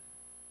 Amen?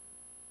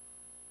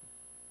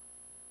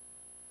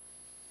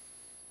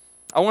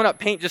 I want to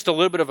paint just a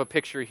little bit of a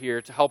picture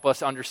here to help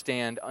us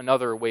understand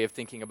another way of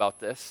thinking about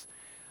this.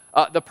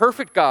 The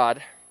perfect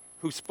God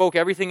who spoke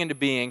everything into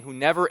being, who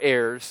never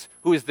errs,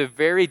 who is the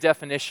very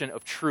definition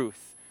of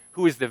truth,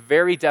 who is the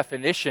very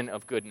definition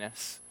of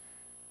goodness.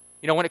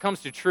 You know, when it comes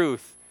to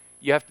truth,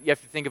 you have to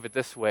think of it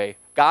this way.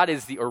 God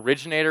is the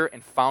originator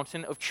and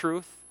fountain of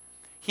truth.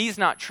 He's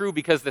not true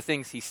because the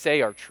things he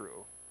say are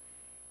true.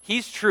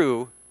 He's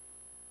true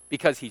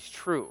because he's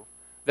true.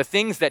 The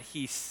things that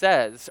he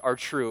says are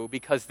true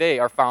because they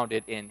are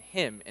founded in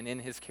him and in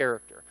his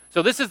character.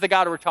 So this is the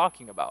God we're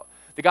talking about.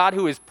 The God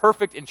who is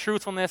perfect in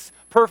truthfulness,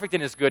 perfect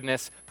in his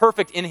goodness,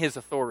 perfect in his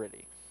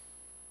authority.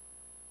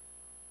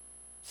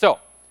 So,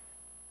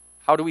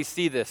 how do we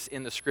see this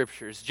in the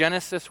scriptures?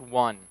 Genesis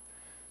 1.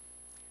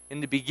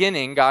 In the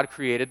beginning, God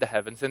created the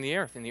heavens and the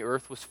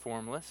earth was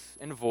formless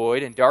and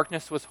void, and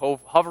darkness was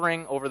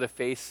hovering over the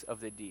face of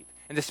the deep.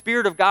 And the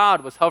Spirit of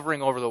God was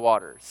hovering over the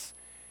waters.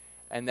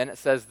 And then it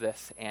says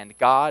this, and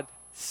God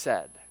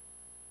said,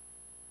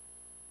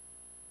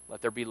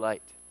 let there be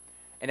light.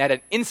 And at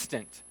an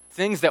instant,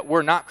 things that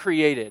were not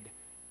created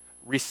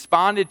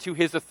responded to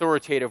his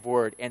authoritative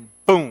word, and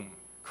boom,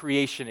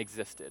 creation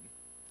existed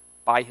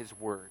by his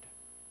word.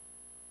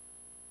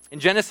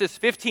 In Genesis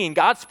 15,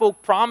 God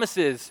spoke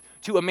promises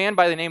to a man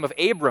by the name of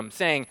Abram,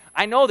 saying,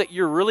 I know that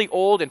you're really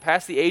old and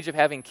past the age of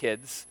having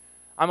kids.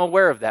 I'm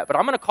aware of that, but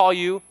I'm going to call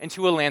you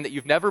into a land that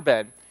you've never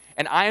been,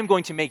 and I am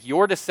going to make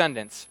your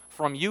descendants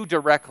from you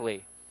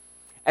directly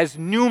as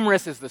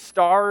numerous as the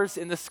stars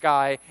in the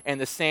sky and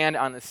the sand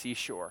on the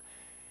seashore.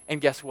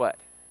 And guess what?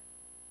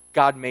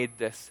 God made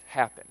this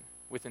happen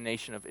with the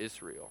nation of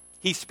Israel.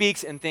 He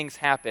speaks and things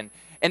happen.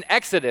 In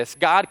Exodus,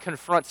 God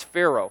confronts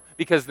Pharaoh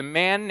because the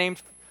man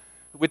named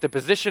with the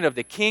position of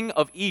the king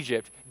of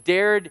Egypt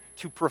dared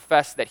to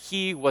profess that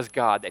he was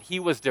God, that he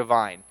was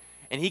divine.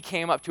 And he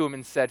came up to him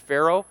and said,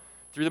 Pharaoh,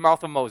 through the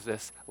mouth of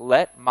Moses,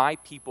 let my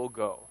people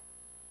go.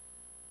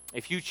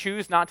 If you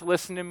choose not to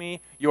listen to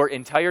me, your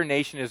entire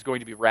nation is going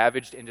to be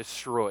ravaged and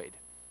destroyed.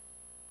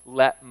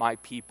 Let my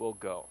people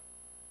go.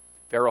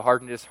 Pharaoh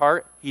hardened his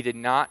heart. He did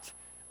not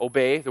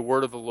obey the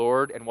word of the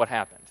Lord, and what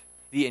happened?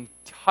 The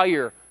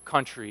entire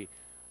country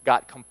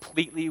got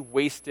completely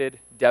wasted,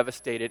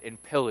 devastated,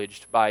 and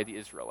pillaged by the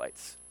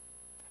Israelites.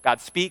 God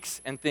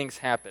speaks and things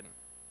happen.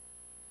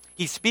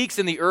 He speaks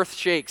and the earth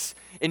shakes.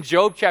 In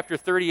Job chapter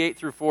 38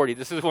 through 40,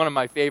 this is one of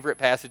my favorite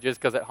passages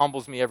because it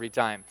humbles me every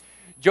time.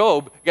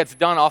 Job gets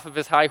done off of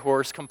his high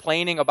horse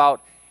complaining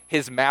about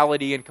his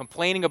malady and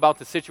complaining about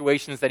the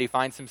situations that he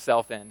finds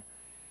himself in.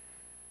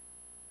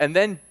 And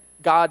then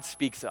God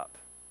speaks up.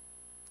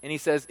 And he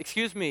says,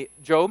 excuse me,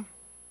 Job,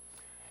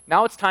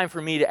 now it's time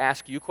for me to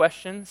ask you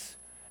questions.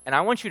 And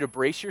I want you to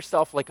brace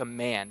yourself like a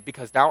man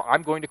because now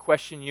I'm going to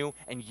question you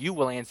and you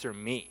will answer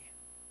me.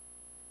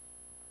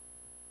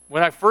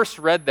 When I first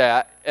read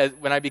that,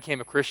 when I became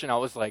a Christian, I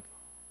was like,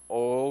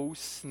 oh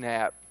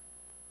snap.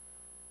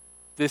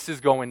 This is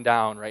going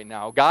down right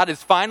now. God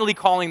is finally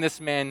calling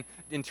this man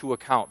into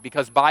account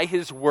because by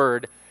his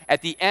word,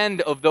 at the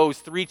end of those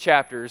 3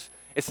 chapters,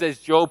 it says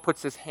Job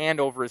puts his hand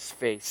over his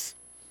face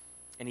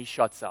and he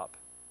shuts up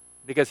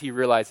because he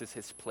realizes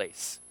his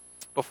place.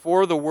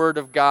 Before the word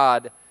of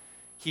God,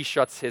 he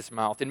shuts his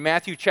mouth. In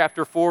Matthew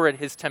chapter 4, at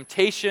his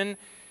temptation,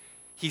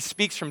 he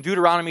speaks from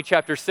Deuteronomy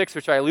chapter 6,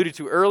 which I alluded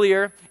to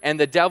earlier, and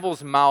the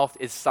devil's mouth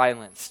is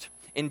silenced.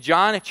 In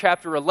John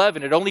chapter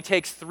 11, it only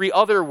takes 3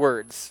 other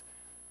words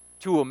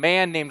to a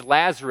man named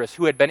Lazarus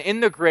who had been in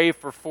the grave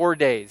for 4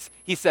 days.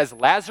 He says,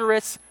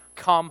 Lazarus,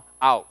 come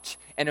out.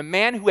 And a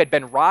man who had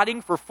been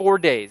rotting for 4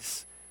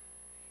 days,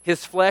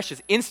 his flesh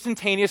is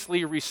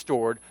instantaneously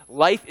restored,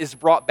 life is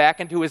brought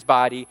back into his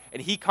body,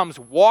 and he comes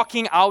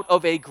walking out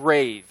of a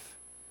grave.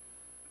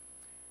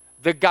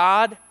 The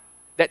God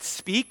that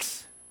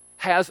speaks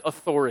has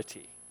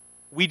authority.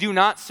 We do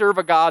not serve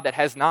a God that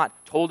has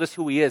not told us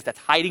who he is, that's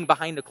hiding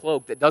behind a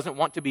cloak, that doesn't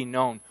want to be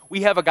known.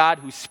 We have a God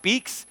who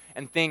speaks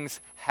and things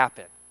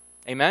happen.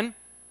 Amen?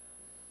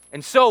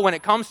 And so when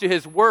it comes to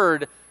his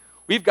word,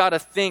 we've got to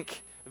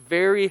think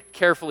very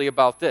carefully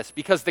about this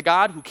because the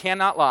God who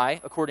cannot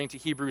lie, according to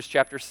Hebrews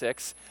chapter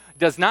 6,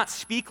 does not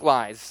speak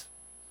lies,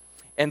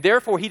 and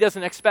therefore he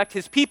doesn't expect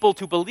his people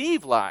to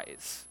believe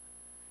lies.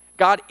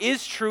 God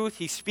is truth,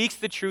 he speaks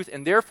the truth,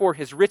 and therefore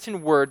his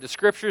written word, the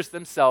scriptures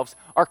themselves,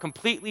 are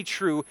completely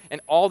true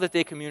in all that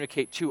they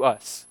communicate to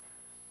us.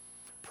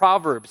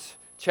 Proverbs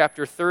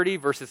chapter 30,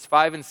 verses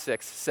 5 and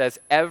 6 says,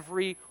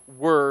 every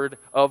word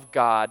of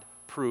God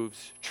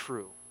proves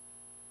true.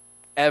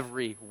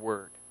 Every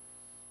word.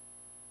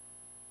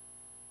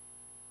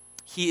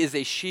 He is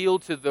a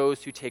shield to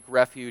those who take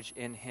refuge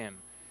in him.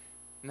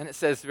 And then it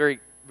says very,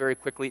 very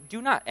quickly,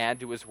 do not add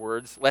to his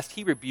words, lest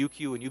he rebuke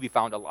you and you be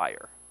found a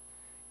liar.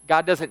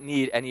 God doesn't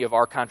need any of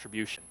our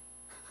contribution.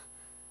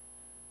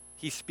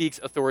 He speaks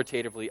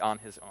authoritatively on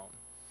his own.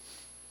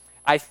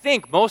 I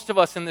think most of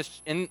us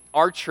in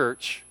our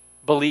church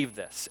believe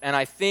this, and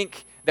I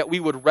think that we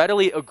would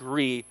readily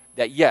agree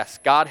that yes,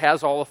 God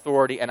has all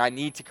authority and I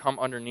need to come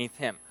underneath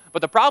him.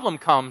 But the problem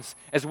comes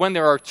as when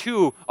there are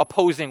 2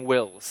 opposing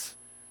wills.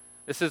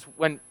 This is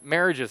when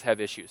marriages have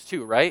issues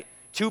too, right?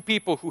 2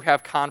 people who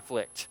have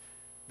conflict,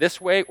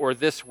 this way or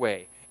this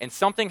way. And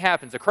something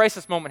happens, a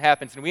crisis moment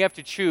happens, and we have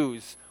to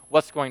choose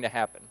what's going to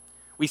happen.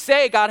 We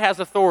say God has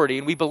authority,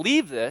 and we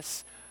believe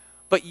this,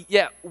 but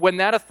yet when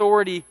that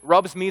authority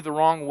rubs me the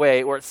wrong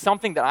way, or it's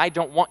something that I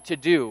don't want to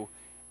do,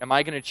 am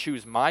I going to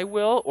choose my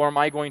will, or am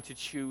I going to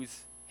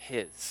choose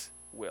his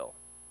will?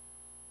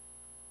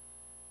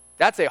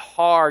 That's a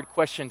hard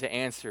question to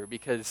answer,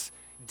 because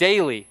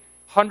daily,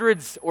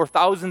 hundreds or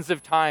thousands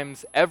of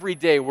times every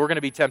day, we're going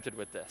to be tempted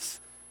with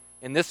this.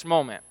 In this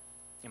moment,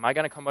 am I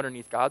going to come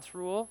underneath God's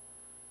rule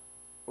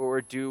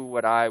or do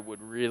what I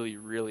would really,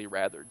 really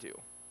rather do?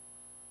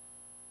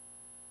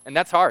 And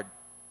that's hard.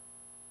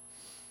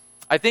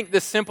 I think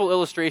this simple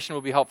illustration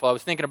will be helpful. I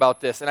was thinking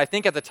about this, and I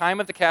think at the time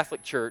of the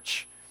Catholic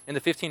Church, in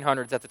the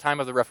 1500s, at the time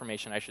of the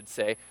Reformation, I should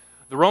say,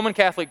 The Roman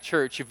Catholic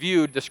Church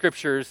viewed the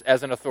Scriptures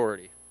as an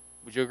authority.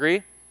 Would you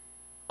agree?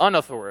 An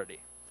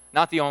authority,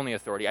 not the only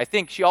authority. I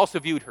think she also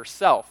viewed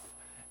herself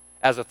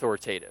as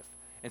authoritative.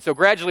 And so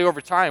gradually over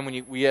time,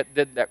 when we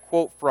did that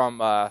quote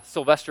from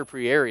Sylvester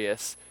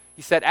Prierius,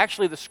 he said,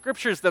 actually, the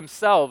Scriptures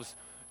themselves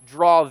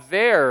draw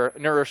their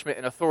nourishment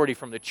and authority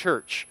from the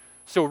church.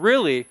 So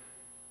really,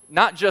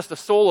 not just a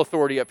sole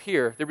authority up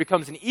here, there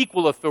becomes an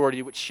equal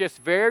authority which shifts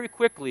very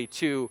quickly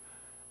to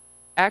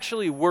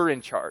actually we're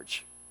in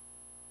charge.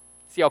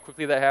 See how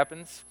quickly that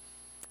happens?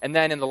 And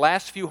then in the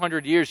last few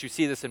hundred years, you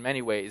see this in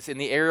many ways. In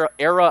the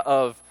era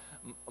of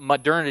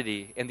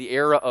modernity, in the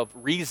era of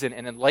reason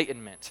and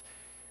enlightenment,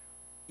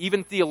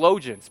 even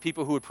theologians,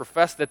 people who would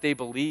profess that they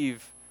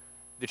believe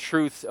the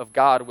truths of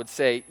God, would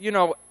say,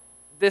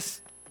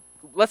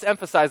 let's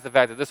emphasize the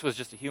fact that this was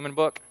just a human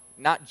book,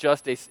 not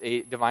just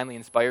a divinely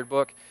inspired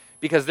book,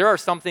 because there are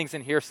some things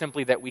in here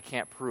simply that we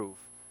can't prove,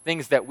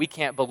 things that we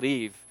can't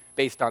believe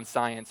based on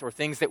science, or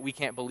things that we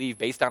can't believe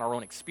based on our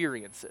own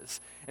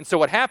experiences. And so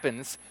what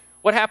happens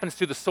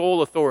to the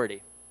sole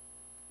authority?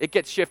 It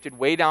gets shifted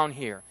way down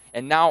here,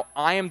 and now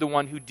I am the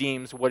one who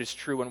deems what is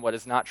true and what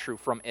is not true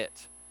from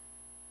it.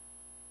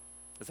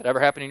 Does that ever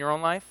happen in your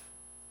own life?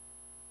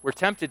 We're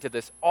tempted to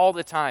this all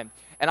the time.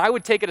 And I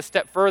would take it a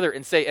step further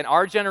and say, in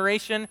our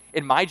generation,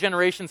 in my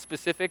generation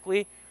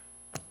specifically,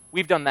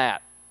 we've done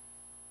that.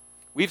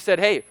 We've said,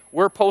 hey,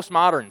 we're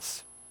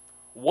postmoderns.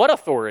 What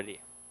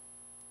authority?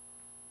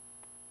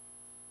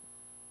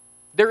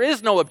 There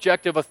is no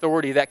objective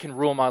authority that can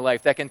rule my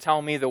life, that can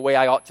tell me the way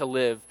I ought to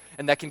live,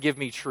 and that can give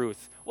me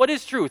truth. What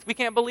is truth? We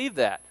can't believe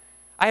that.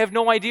 I have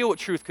no idea what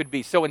truth could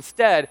be. So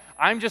instead,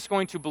 I'm just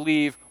going to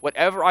believe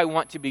whatever I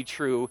want to be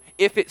true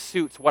if it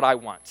suits what I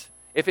want,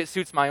 if it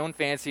suits my own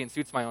fancy and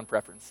suits my own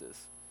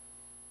preferences.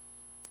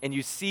 And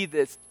you see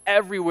this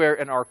everywhere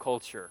in our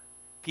culture.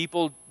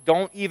 People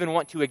don't even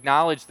want to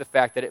acknowledge the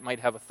fact that it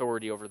might have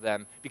authority over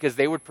them because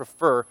they would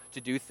prefer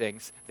to do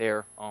things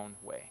their own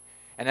way.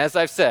 And as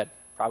I've said,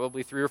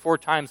 probably 3 or 4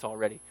 times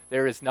already,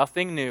 there is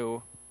nothing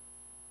new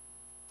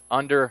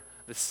under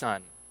the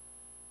sun.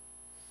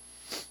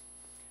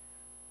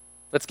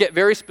 Let's get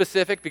very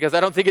specific, because I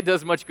don't think it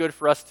does much good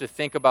for us to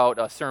think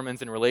about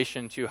sermons in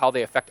relation to how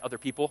they affect other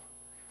people.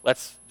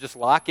 Let's just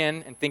lock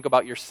in and think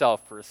about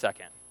yourself for a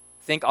second.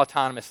 Think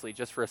autonomously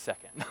just for a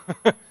second.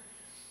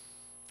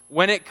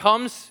 When it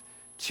comes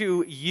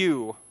to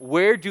you,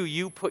 where do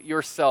you put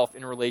yourself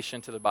in relation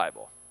to the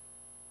Bible?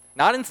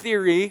 Not in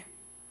theory,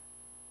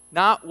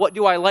 not what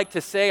do I like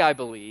to say I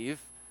believe,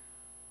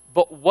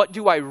 but what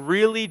do I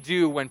really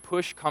do when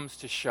push comes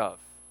to shove?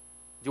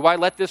 Do I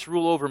let this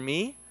rule over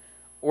me,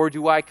 or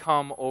do I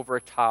come over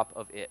top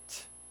of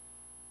it?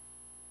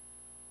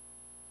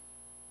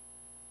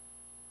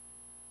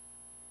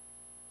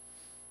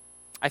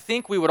 I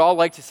think we would all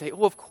like to say,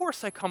 oh, of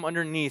course I come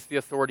underneath the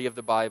authority of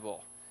the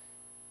Bible.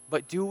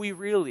 But do we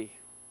really?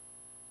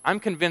 I'm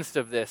convinced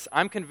of this.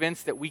 I'm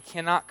convinced that we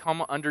cannot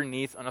come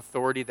underneath an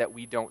authority that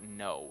we don't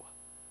know.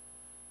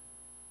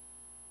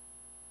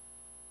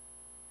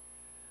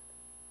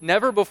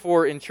 Never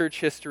before in church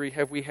history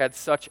have we had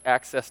such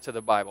access to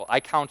the Bible. I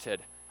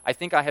counted. I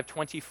think I have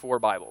 24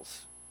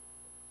 Bibles.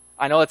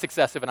 I know that's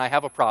excessive, and I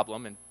have a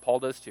problem, and Paul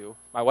does too.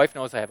 My wife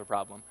knows I have a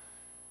problem.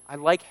 I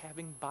like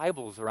having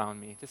Bibles around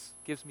me. This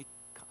gives me,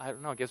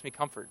 gives me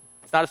comfort.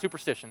 It's not a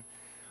superstition.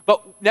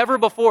 But never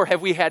before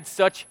have we had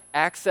such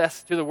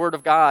access to the Word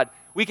of God.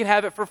 We can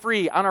have it for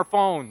free on our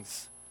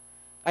phones.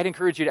 I'd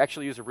encourage you to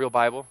actually use a real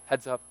Bible.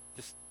 Heads up,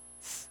 just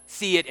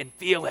see it and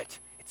feel it.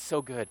 It's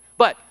so good.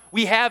 But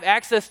we have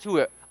access to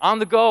it on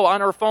the go,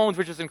 on our phones,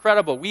 which is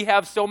incredible. We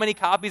have so many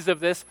copies of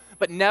this,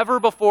 but never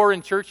before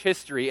in church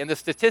history, and the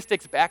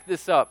statistics back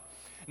this up,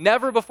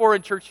 never before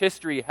in church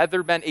history had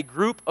there been a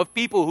group of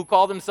people who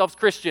call themselves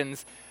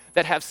Christians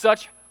that have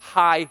such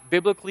high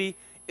biblically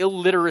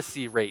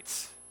illiteracy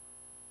rates.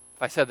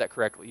 If I said that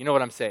correctly, you know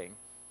what I'm saying.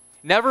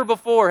 Never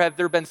before have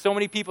there been so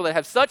many people that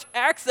have such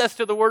access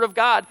to the Word of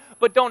God,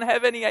 but don't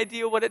have any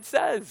idea what it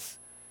says.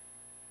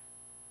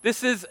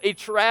 This is a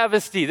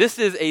travesty. This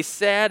is a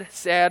sad,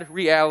 sad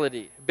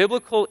reality.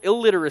 Biblical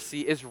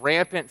illiteracy is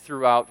rampant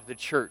throughout the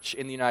church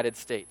in the United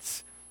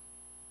States.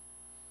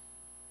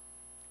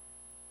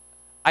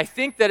 I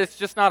think that it's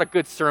just not a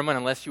good sermon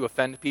unless you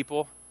offend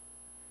people.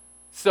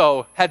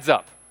 So, heads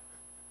up.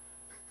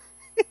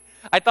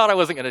 I thought I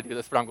wasn't going to do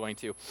this, but I'm going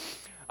to.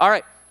 All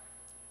right.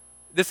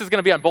 This is going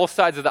to be on both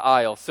sides of the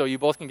aisle, so you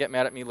both can get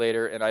mad at me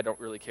later, and I don't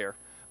really care.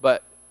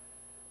 But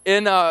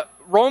in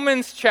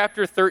Romans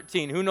chapter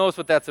 13, who knows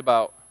what that's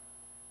about?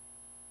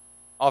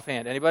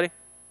 Offhand, anybody?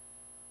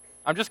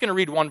 I'm just going to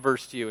read one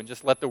verse to you and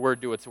just let the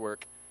word do its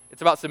work.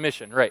 It's about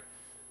submission, right?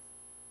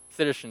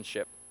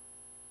 Citizenship.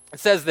 It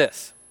says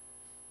this.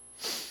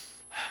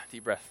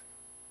 Deep breath.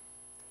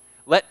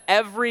 Let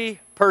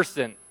every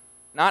person,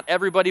 not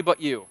everybody but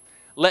you,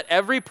 let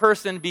every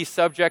person be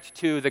subject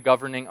to the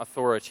governing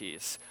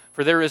authorities.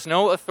 For there is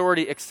no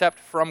authority except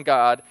from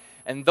God,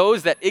 and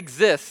those that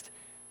exist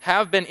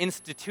have been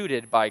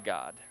instituted by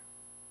God.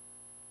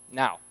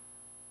 Now,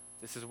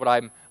 this is what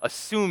I'm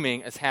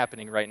assuming is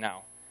happening right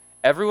now.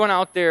 Everyone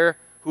out there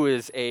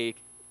who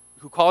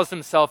calls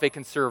himself a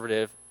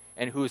conservative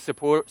and who is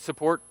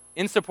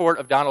in support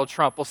of Donald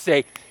Trump will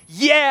say,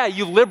 yeah,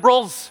 you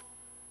liberals,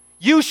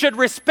 you should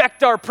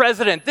respect our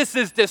president. This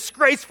is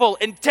disgraceful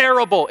and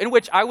terrible. In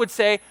which I would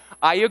say,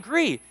 I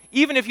agree.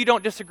 Even if you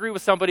don't disagree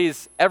with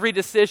somebody's every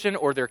decision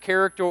or their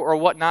character or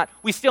whatnot,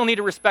 we still need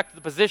to respect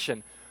the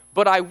position.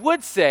 But I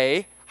would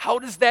say, how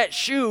does that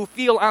shoe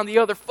feel on the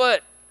other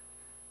foot?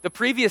 The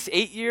previous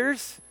 8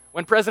 years,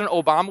 when President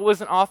Obama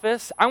was in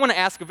office, I want to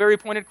ask a very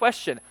pointed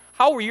question.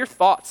 How were your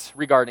thoughts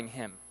regarding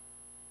him?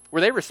 Were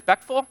they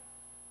respectful?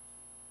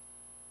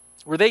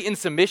 Were they in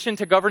submission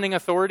to governing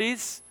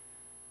authorities?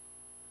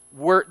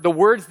 Were the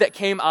words that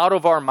came out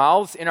of our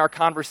mouths in our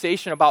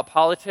conversation about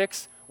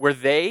politics, were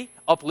they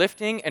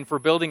uplifting and for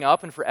building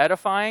up and for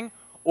edifying?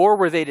 Or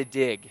were they to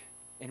dig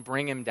and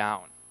bring him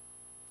down?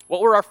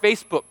 What were our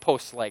Facebook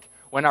posts like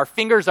when our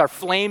fingers are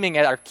flaming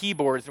at our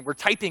keyboards and we're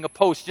typing a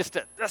post just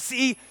to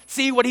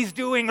see what he's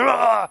doing?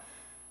 Ugh!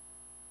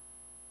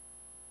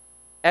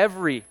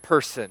 Every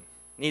person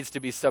needs to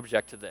be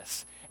subject to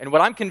this. And what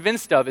I'm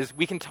convinced of is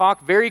we can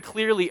talk very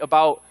clearly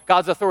about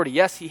God's authority.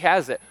 Yes, he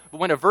has it. But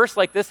when a verse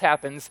like this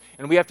happens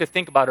and we have to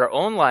think about our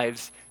own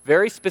lives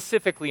very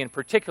specifically and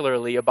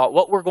particularly about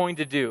what we're going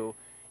to do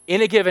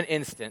in a given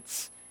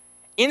instance,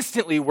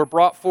 instantly we're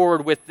brought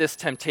forward with this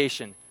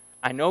temptation.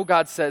 I know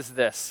God says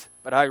this,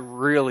 but I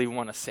really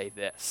want to say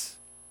this.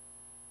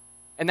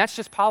 And that's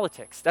just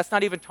politics. That's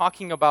not even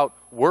talking about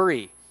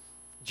worry.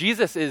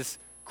 Jesus is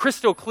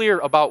crystal clear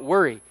about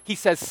worry. He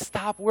says,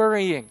 stop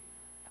worrying.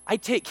 I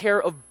take care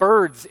of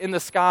birds in the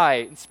sky,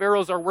 and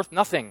sparrows are worth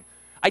nothing.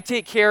 I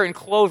take care and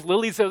clothe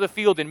lilies of the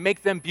field and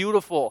make them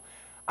beautiful.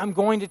 I'm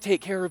going to take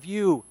care of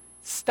you.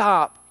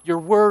 Stop. You're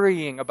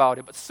worrying about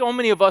it. But so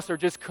many of us are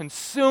just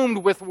consumed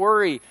with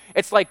worry.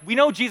 It's like, we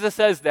know Jesus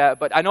says that,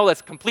 but I know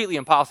that's completely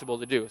impossible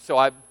to do. So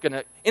I'm going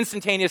to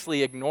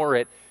instantaneously ignore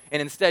it and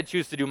instead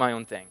choose to do my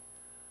own thing.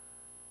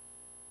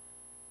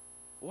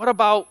 What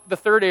about the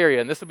third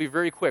area? And this will be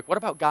very quick. What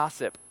about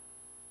gossip?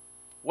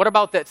 What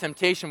about that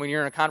temptation when you're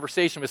in a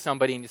conversation with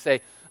somebody and you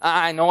say,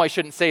 I know I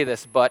shouldn't say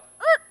this, but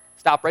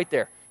stop right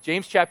there.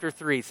 James chapter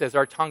 3 says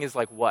our tongue is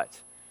like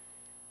what?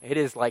 It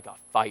is like a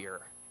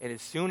fire. And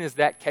as soon as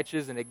that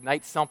catches and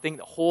ignites something,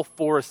 the whole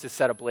forest is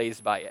set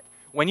ablaze by it.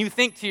 When you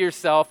think to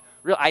yourself,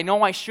 I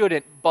know I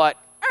shouldn't, but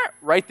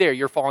right there,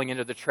 you're falling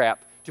into the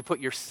trap to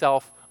put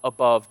yourself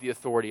above the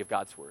authority of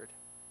God's word.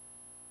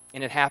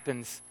 And it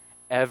happens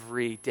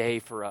every day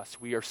for us.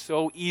 We are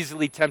so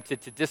easily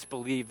tempted to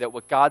disbelieve that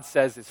what God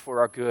says is for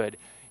our good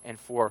and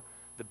for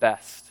the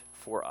best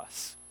for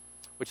us.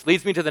 Which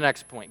leads me to the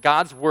next point.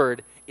 God's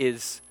word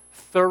is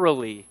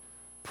thoroughly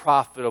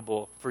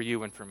profitable for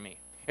you and for me.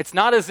 It's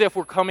not as if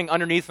we're coming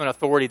underneath an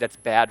authority that's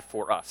bad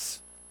for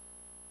us.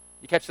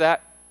 You catch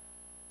that?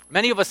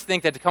 Many of us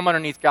think that to come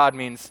underneath God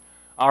means,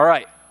 all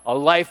right, a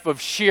life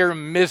of sheer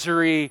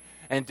misery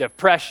and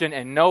depression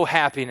and no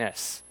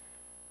happiness.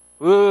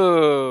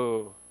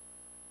 Ooh.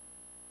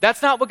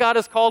 That's not what God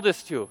has called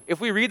us to. If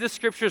we read the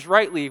scriptures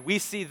rightly, we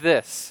see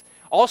this.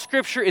 All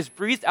scripture is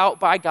breathed out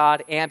by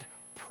God and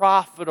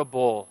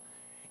profitable.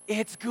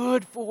 It's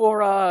good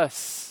for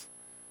us.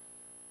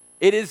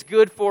 It is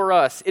good for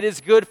us. It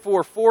is good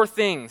for four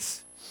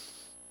things.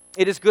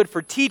 It is good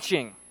for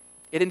teaching.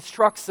 It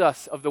instructs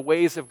us of the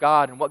ways of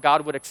God and what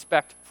God would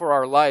expect for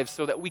our lives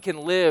so that we can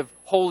live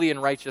holy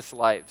and righteous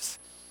lives.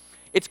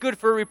 It's good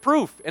for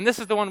reproof, and this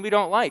is the one we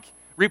don't like.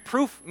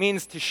 Reproof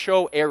means to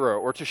show error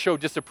or to show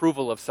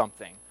disapproval of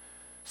something.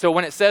 So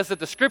when it says that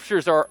the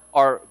scriptures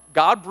are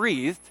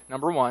God-breathed,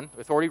 number one,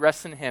 authority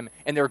rests in him,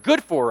 and they're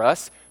good for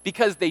us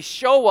because they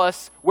show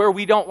us where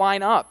we don't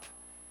line up.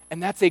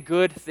 And that's a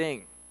good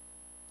thing.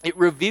 It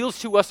reveals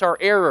to us our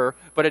error,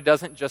 but it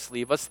doesn't just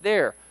leave us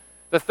there.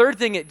 The third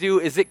thing it do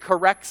is it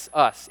corrects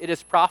us. It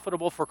is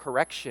profitable for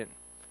correction.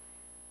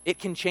 It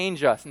can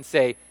change us and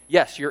say,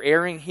 yes, you're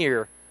erring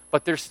here,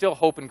 but there's still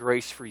hope and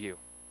grace for you.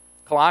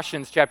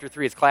 Colossians chapter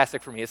 3 is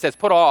classic for me. It says,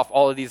 put off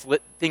all of these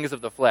things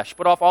of the flesh.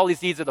 Put off all these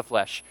deeds of the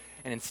flesh.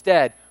 And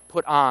instead,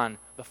 put on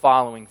the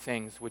following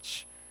things,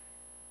 which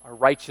are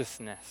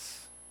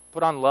righteousness.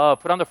 Put on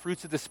love. Put on the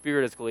fruits of the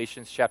Spirit, as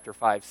Galatians chapter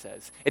 5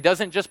 says. It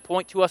doesn't just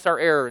point to us our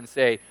error and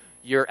say,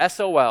 you're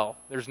SOL.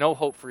 There's no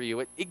hope for you.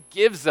 It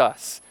gives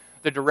us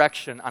the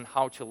direction on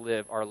how to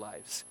live our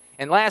lives.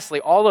 And lastly,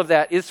 all of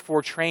that is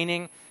for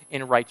training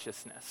in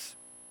righteousness.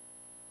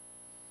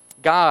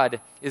 God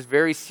is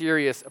very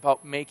serious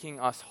about making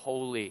us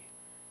holy.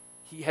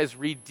 He has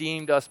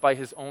redeemed us by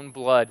his own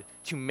blood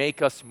to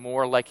make us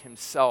more like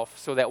himself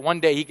so that one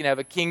day he can have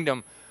a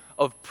kingdom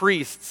of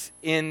priests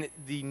in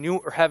the new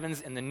heavens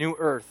and the new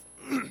earth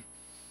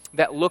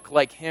that look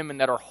like him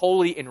and that are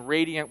holy and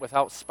radiant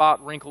without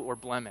spot, wrinkle, or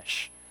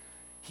blemish.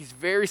 He's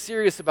very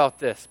serious about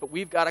this, but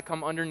we've got to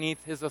come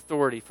underneath his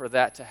authority for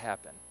that to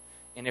happen.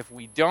 And if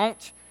we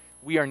don't,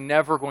 we are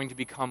never going to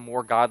become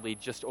more godly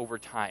just over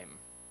time.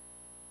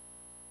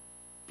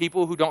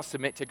 People who don't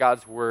submit to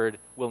God's word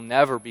will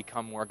never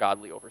become more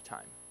godly over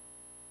time.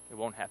 It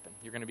won't happen.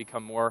 You're going to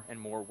become more and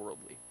more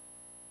worldly.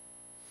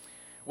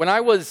 When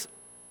I was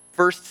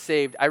first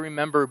saved, I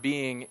remember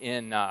being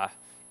in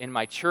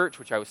my church,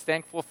 which I was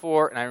thankful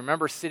for, and I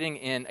remember sitting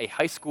in a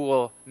high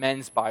school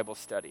men's Bible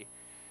study.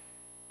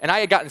 And I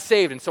had gotten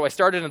saved, and so I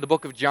started in the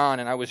book of John,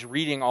 and I was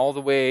reading all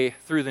the way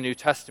through the New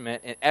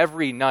Testament, and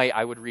every night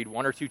I would read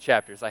 1 or 2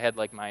 chapters. I had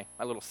like my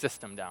little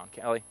system down.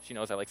 Callie, she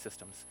knows I like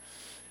systems.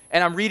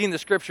 And I'm reading the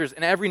scriptures,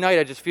 and every night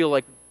I just feel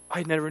like,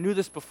 I never knew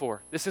this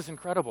before. This is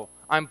incredible.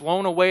 I'm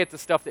blown away at the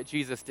stuff that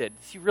Jesus did.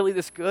 Is he really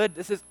this good?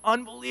 This is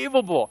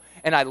unbelievable.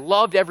 And I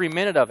loved every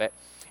minute of it.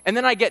 And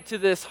then I get to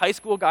this high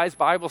school guys'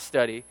 Bible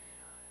study,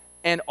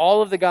 and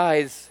all of the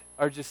guys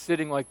are just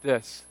sitting like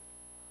this,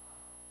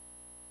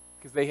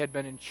 because they had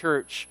been in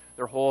church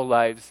their whole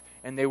lives,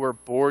 and they were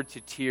bored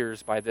to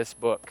tears by this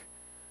book.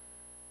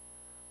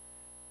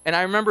 And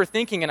I remember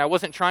thinking, and I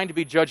wasn't trying to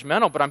be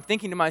judgmental, but I'm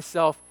thinking to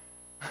myself,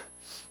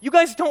 you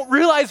guys don't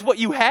realize what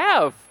you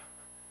have.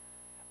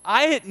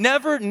 I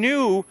never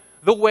knew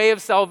the way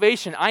of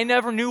salvation. I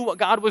never knew what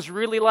God was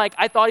really like.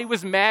 I thought he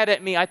was mad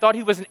at me. I thought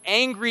he was an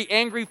angry,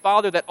 angry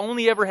father that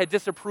only ever had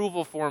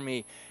disapproval for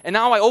me. And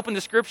now I open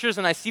the scriptures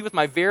and I see with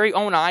my very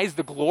own eyes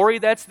the glory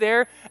that's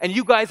there. And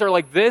you guys are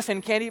like this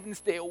and can't even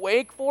stay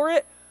awake for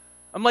it.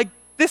 I'm like,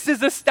 this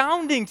is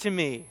astounding to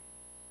me.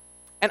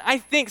 And I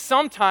think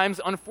sometimes,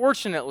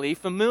 unfortunately,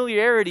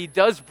 familiarity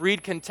does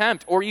breed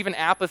contempt or even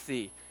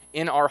apathy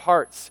in our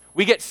hearts.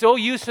 We get so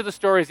used to the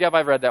stories. Yep,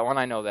 I've read that one.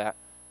 I know that.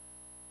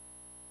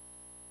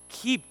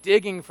 Keep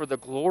digging for the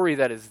glory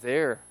that is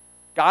there.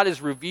 God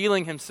is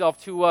revealing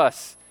himself to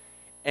us,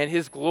 and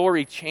his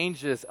glory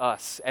changes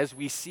us as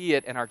we see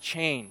it and are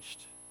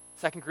changed.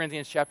 2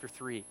 Corinthians chapter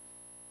 3.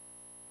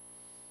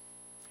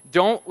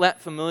 Don't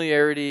let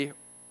familiarity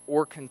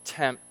or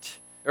contempt,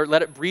 or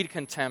let it breed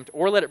contempt,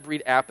 or let it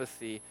breed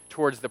apathy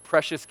towards the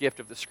precious gift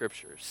of the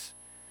scriptures.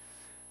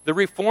 The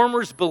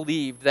reformers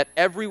believed that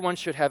everyone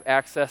should have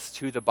access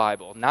to the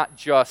Bible, not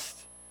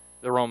just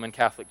the Roman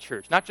Catholic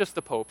Church, not just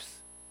the popes,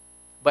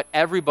 but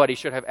everybody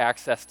should have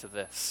access to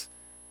this,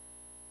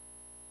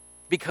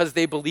 because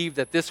they believed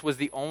that this was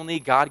the only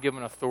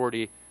God-given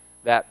authority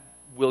that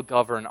will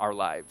govern our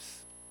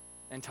lives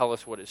and tell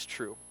us what is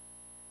true.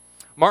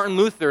 Martin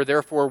Luther,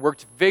 therefore,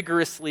 worked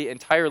vigorously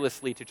and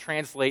tirelessly to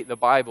translate the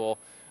Bible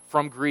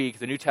from Greek,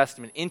 the New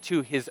Testament,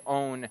 into his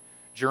own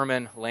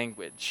German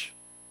language.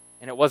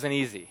 And it wasn't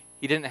easy.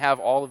 He didn't have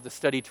all of the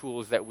study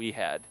tools that we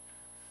had.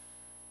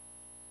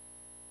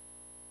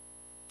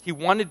 He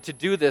wanted to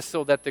do this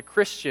so that the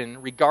Christian,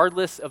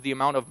 regardless of the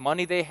amount of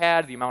money they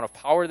had, the amount of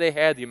power they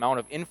had, the amount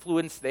of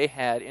influence they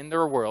had in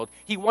their world,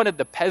 he wanted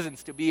the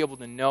peasants to be able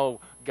to know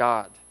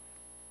God.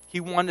 He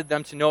wanted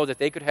them to know that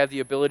they could have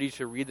the ability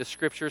to read the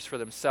scriptures for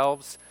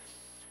themselves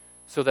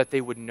so that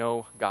they would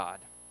know God.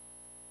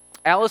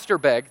 Alistair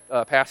Begg,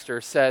 pastor,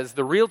 says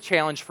the real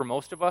challenge for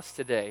most of us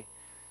today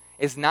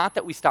is not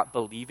that we stop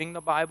believing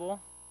the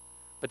Bible,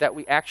 but that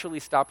we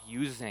actually stop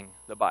using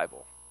the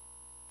Bible,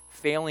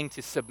 failing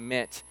to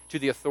submit to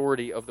the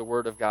authority of the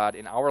Word of God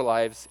in our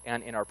lives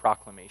and in our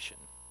proclamation.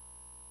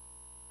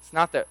 It's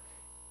not that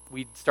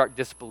we start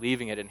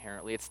disbelieving it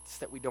inherently, it's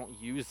just that we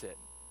don't use it.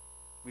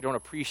 We don't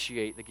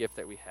appreciate the gift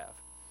that we have.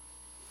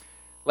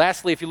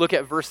 Lastly, if you look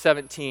at verse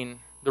 17,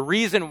 the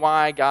reason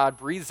why God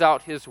breathes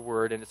out his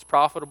word and it's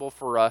profitable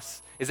for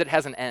us is it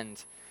has an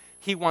end.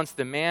 He wants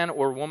the man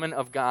or woman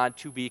of God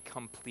to be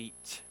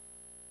complete,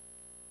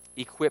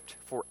 equipped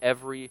for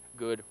every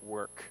good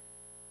work.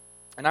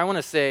 And I want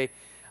to say,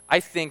 I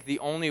think the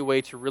only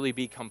way to really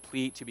be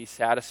complete, to be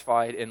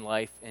satisfied in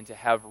life, and to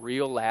have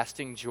real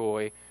lasting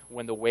joy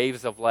when the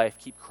waves of life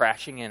keep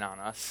crashing in on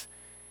us,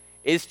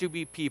 is to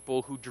be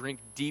people who drink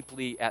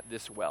deeply at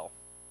this well.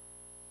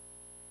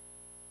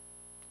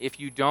 If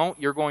you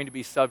don't, you're going to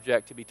be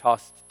subject to be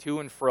tossed to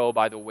and fro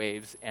by the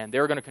waves, and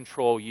they're going to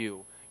control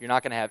you. You're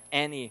not going to have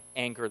any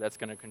anchor that's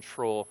going to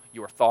control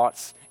your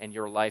thoughts and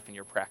your life and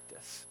your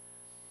practice.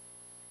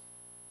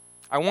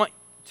 I want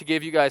to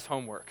give you guys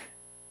homework.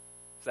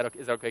 Is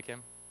that okay,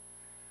 Kim?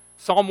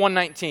 Psalm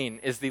 119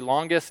 is the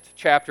longest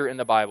chapter in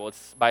the Bible.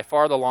 It's by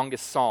far the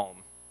longest psalm.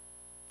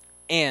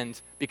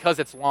 And because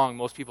it's long,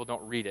 most people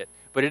don't read it.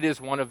 But it is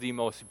one of the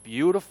most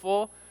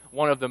beautiful,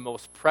 one of the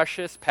most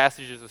precious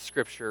passages of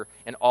Scripture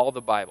in all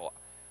the Bible.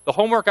 The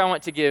homework I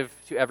want to give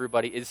to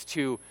everybody is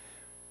to,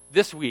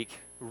 this week,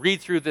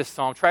 read through this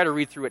psalm. Try to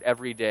read through it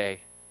every day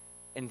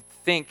and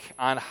think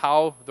on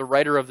how the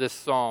writer of this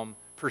psalm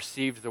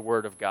perceived the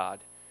Word of God.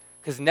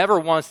 Because never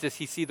once does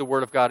he see the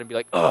Word of God and be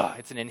like, ugh,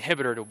 it's an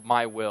inhibitor to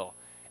my will.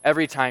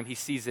 Every time he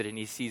sees it and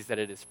he sees that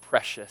it is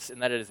precious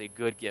and that it is a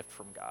good gift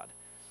from God.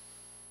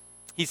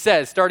 He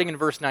says, starting in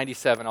verse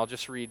 97, I'll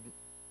just read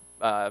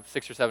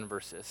 6 or 7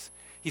 verses.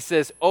 He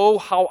says, "Oh,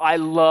 how I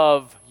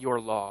love your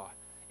law.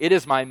 It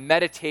is my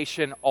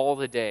meditation all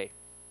the day.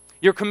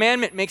 Your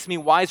commandment makes me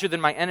wiser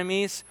than my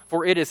enemies,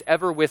 for it is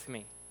ever with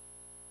me.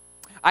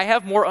 I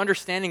have more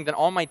understanding than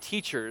all my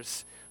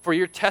teachers, for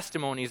your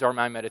testimonies are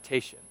my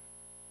meditation.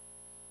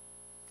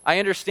 I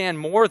understand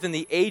more than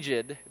the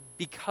aged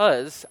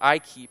because I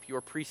keep your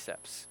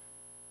precepts.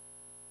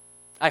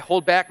 I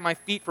hold back my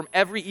feet from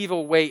every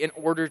evil way in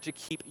order to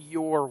keep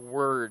your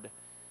word.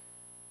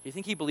 Do you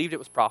think he believed it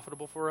was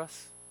profitable for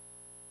us?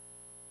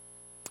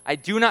 I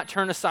do not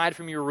turn aside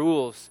from your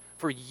rules,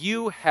 for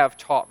you have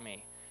taught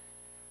me.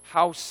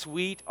 How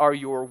sweet are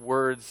your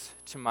words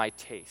to my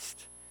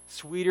taste,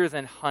 sweeter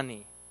than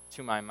honey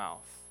to my mouth.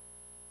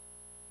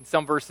 And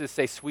some verses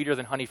say sweeter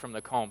than honey from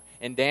the comb.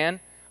 And Dan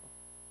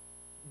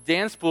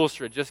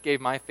Spoelstra just gave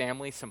my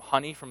family some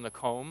honey from the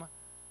comb.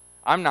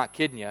 I'm not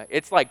kidding you.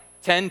 It's like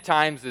 10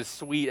 times as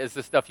sweet as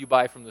the stuff you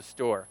buy from the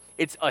store.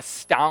 It's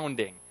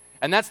astounding.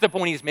 And that's the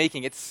point he's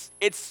making. It's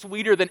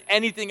sweeter than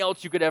anything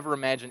else you could ever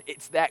imagine.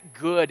 It's that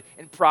good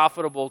and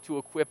profitable to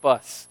equip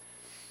us.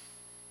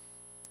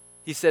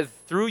 He says,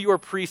 through your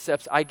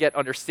precepts I get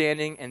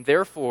understanding, and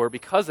therefore,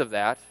 because of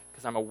that,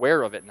 because I'm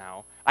aware of it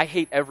now, I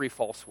hate every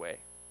false way.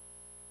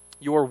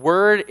 Your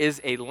word is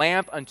a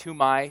lamp unto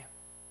my,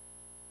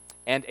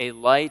 and a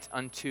light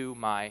unto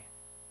my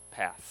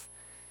path.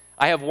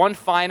 I have one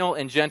final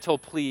and gentle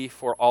plea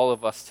for all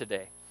of us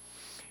today.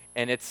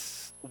 And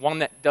it's one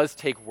that does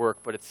take work,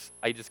 but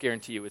I just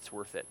guarantee you it's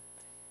worth it.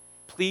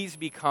 Please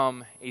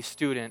become a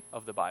student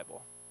of the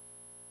Bible.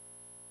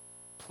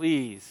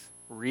 Please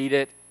read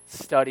it,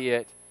 study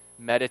it,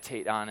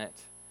 meditate on it,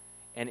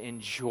 and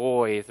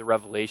enjoy the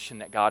revelation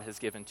that God has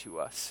given to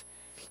us.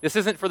 This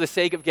isn't for the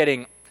sake of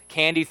getting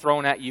candy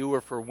thrown at you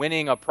or for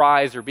winning a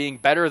prize or being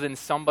better than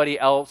somebody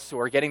else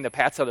or getting the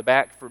pats on the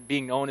back for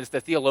being known as the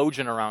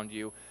theologian around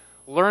you.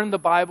 Learn the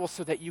Bible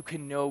so that you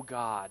can know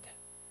God.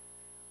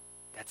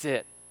 That's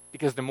it.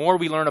 Because the more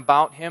we learn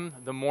about him,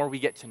 the more we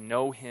get to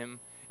know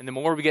him. And the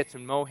more we get to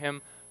know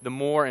him, the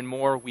more and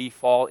more we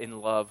fall in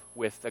love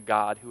with the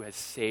God who has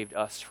saved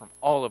us from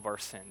all of our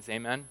sins.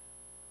 Amen?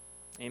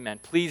 Amen.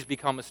 Please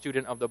become a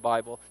student of the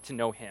Bible to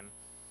know him.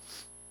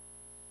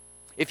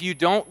 If you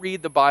don't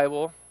read the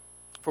Bible,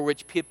 for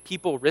which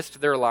people risked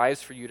their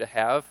lives for you to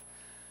have,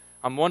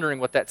 I'm wondering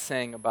what that's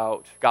saying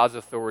about God's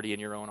authority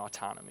and your own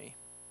autonomy.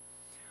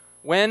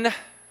 When,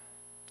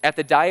 at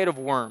the Diet of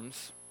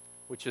Worms,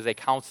 which is a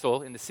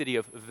council in the city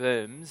of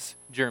Worms,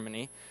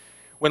 Germany,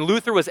 when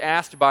Luther was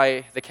asked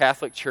by the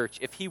Catholic Church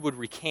if he would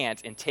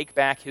recant and take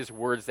back his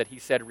words that he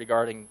said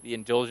regarding the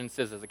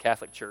indulgences of the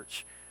Catholic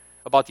Church,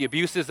 about the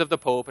abuses of the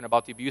Pope and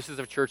about the abuses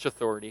of church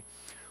authority,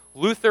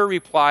 Luther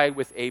replied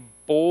with a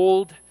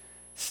bold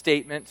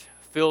statement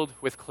filled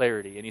with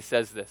clarity. And he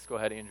says this. Go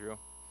ahead, Andrew.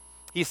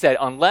 He said,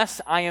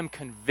 unless I am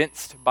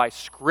convinced by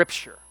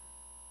Scripture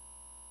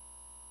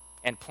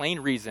and plain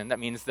reason, that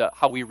means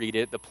how we read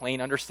it, the plain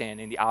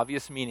understanding, the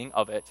obvious meaning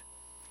of it,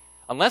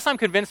 unless I'm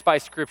convinced by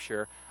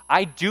Scripture,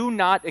 I do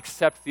not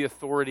accept the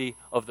authority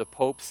of the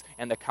popes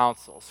and the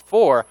councils,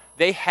 for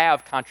they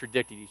have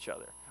contradicted each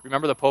other.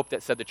 Remember the pope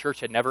that said the church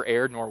had never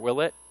erred, nor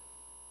will it?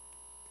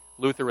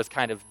 Luther was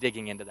kind of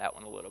digging into that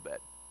one a little bit.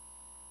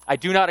 I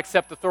do not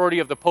accept the authority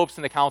of the popes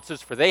and the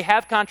councils, for they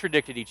have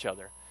contradicted each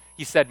other.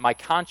 He said, my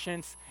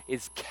conscience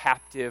is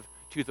captive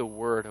to the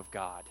word of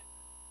God.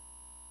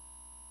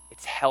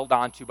 It's held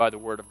onto by the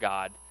word of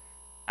God.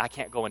 I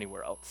can't go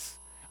anywhere else.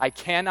 I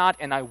cannot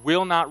and I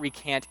will not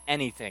recant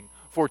anything,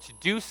 for to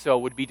do so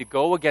would be to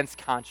go against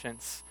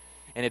conscience,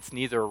 and it's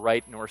neither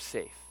right nor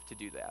safe to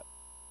do that.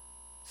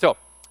 So,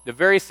 the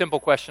very simple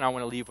question I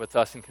want to leave with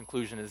us in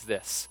conclusion is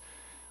this.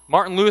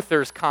 Martin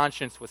Luther's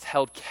conscience was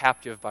held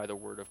captive by the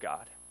word of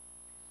God.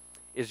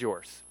 Is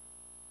yours?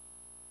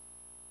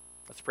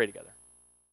 Let's pray together.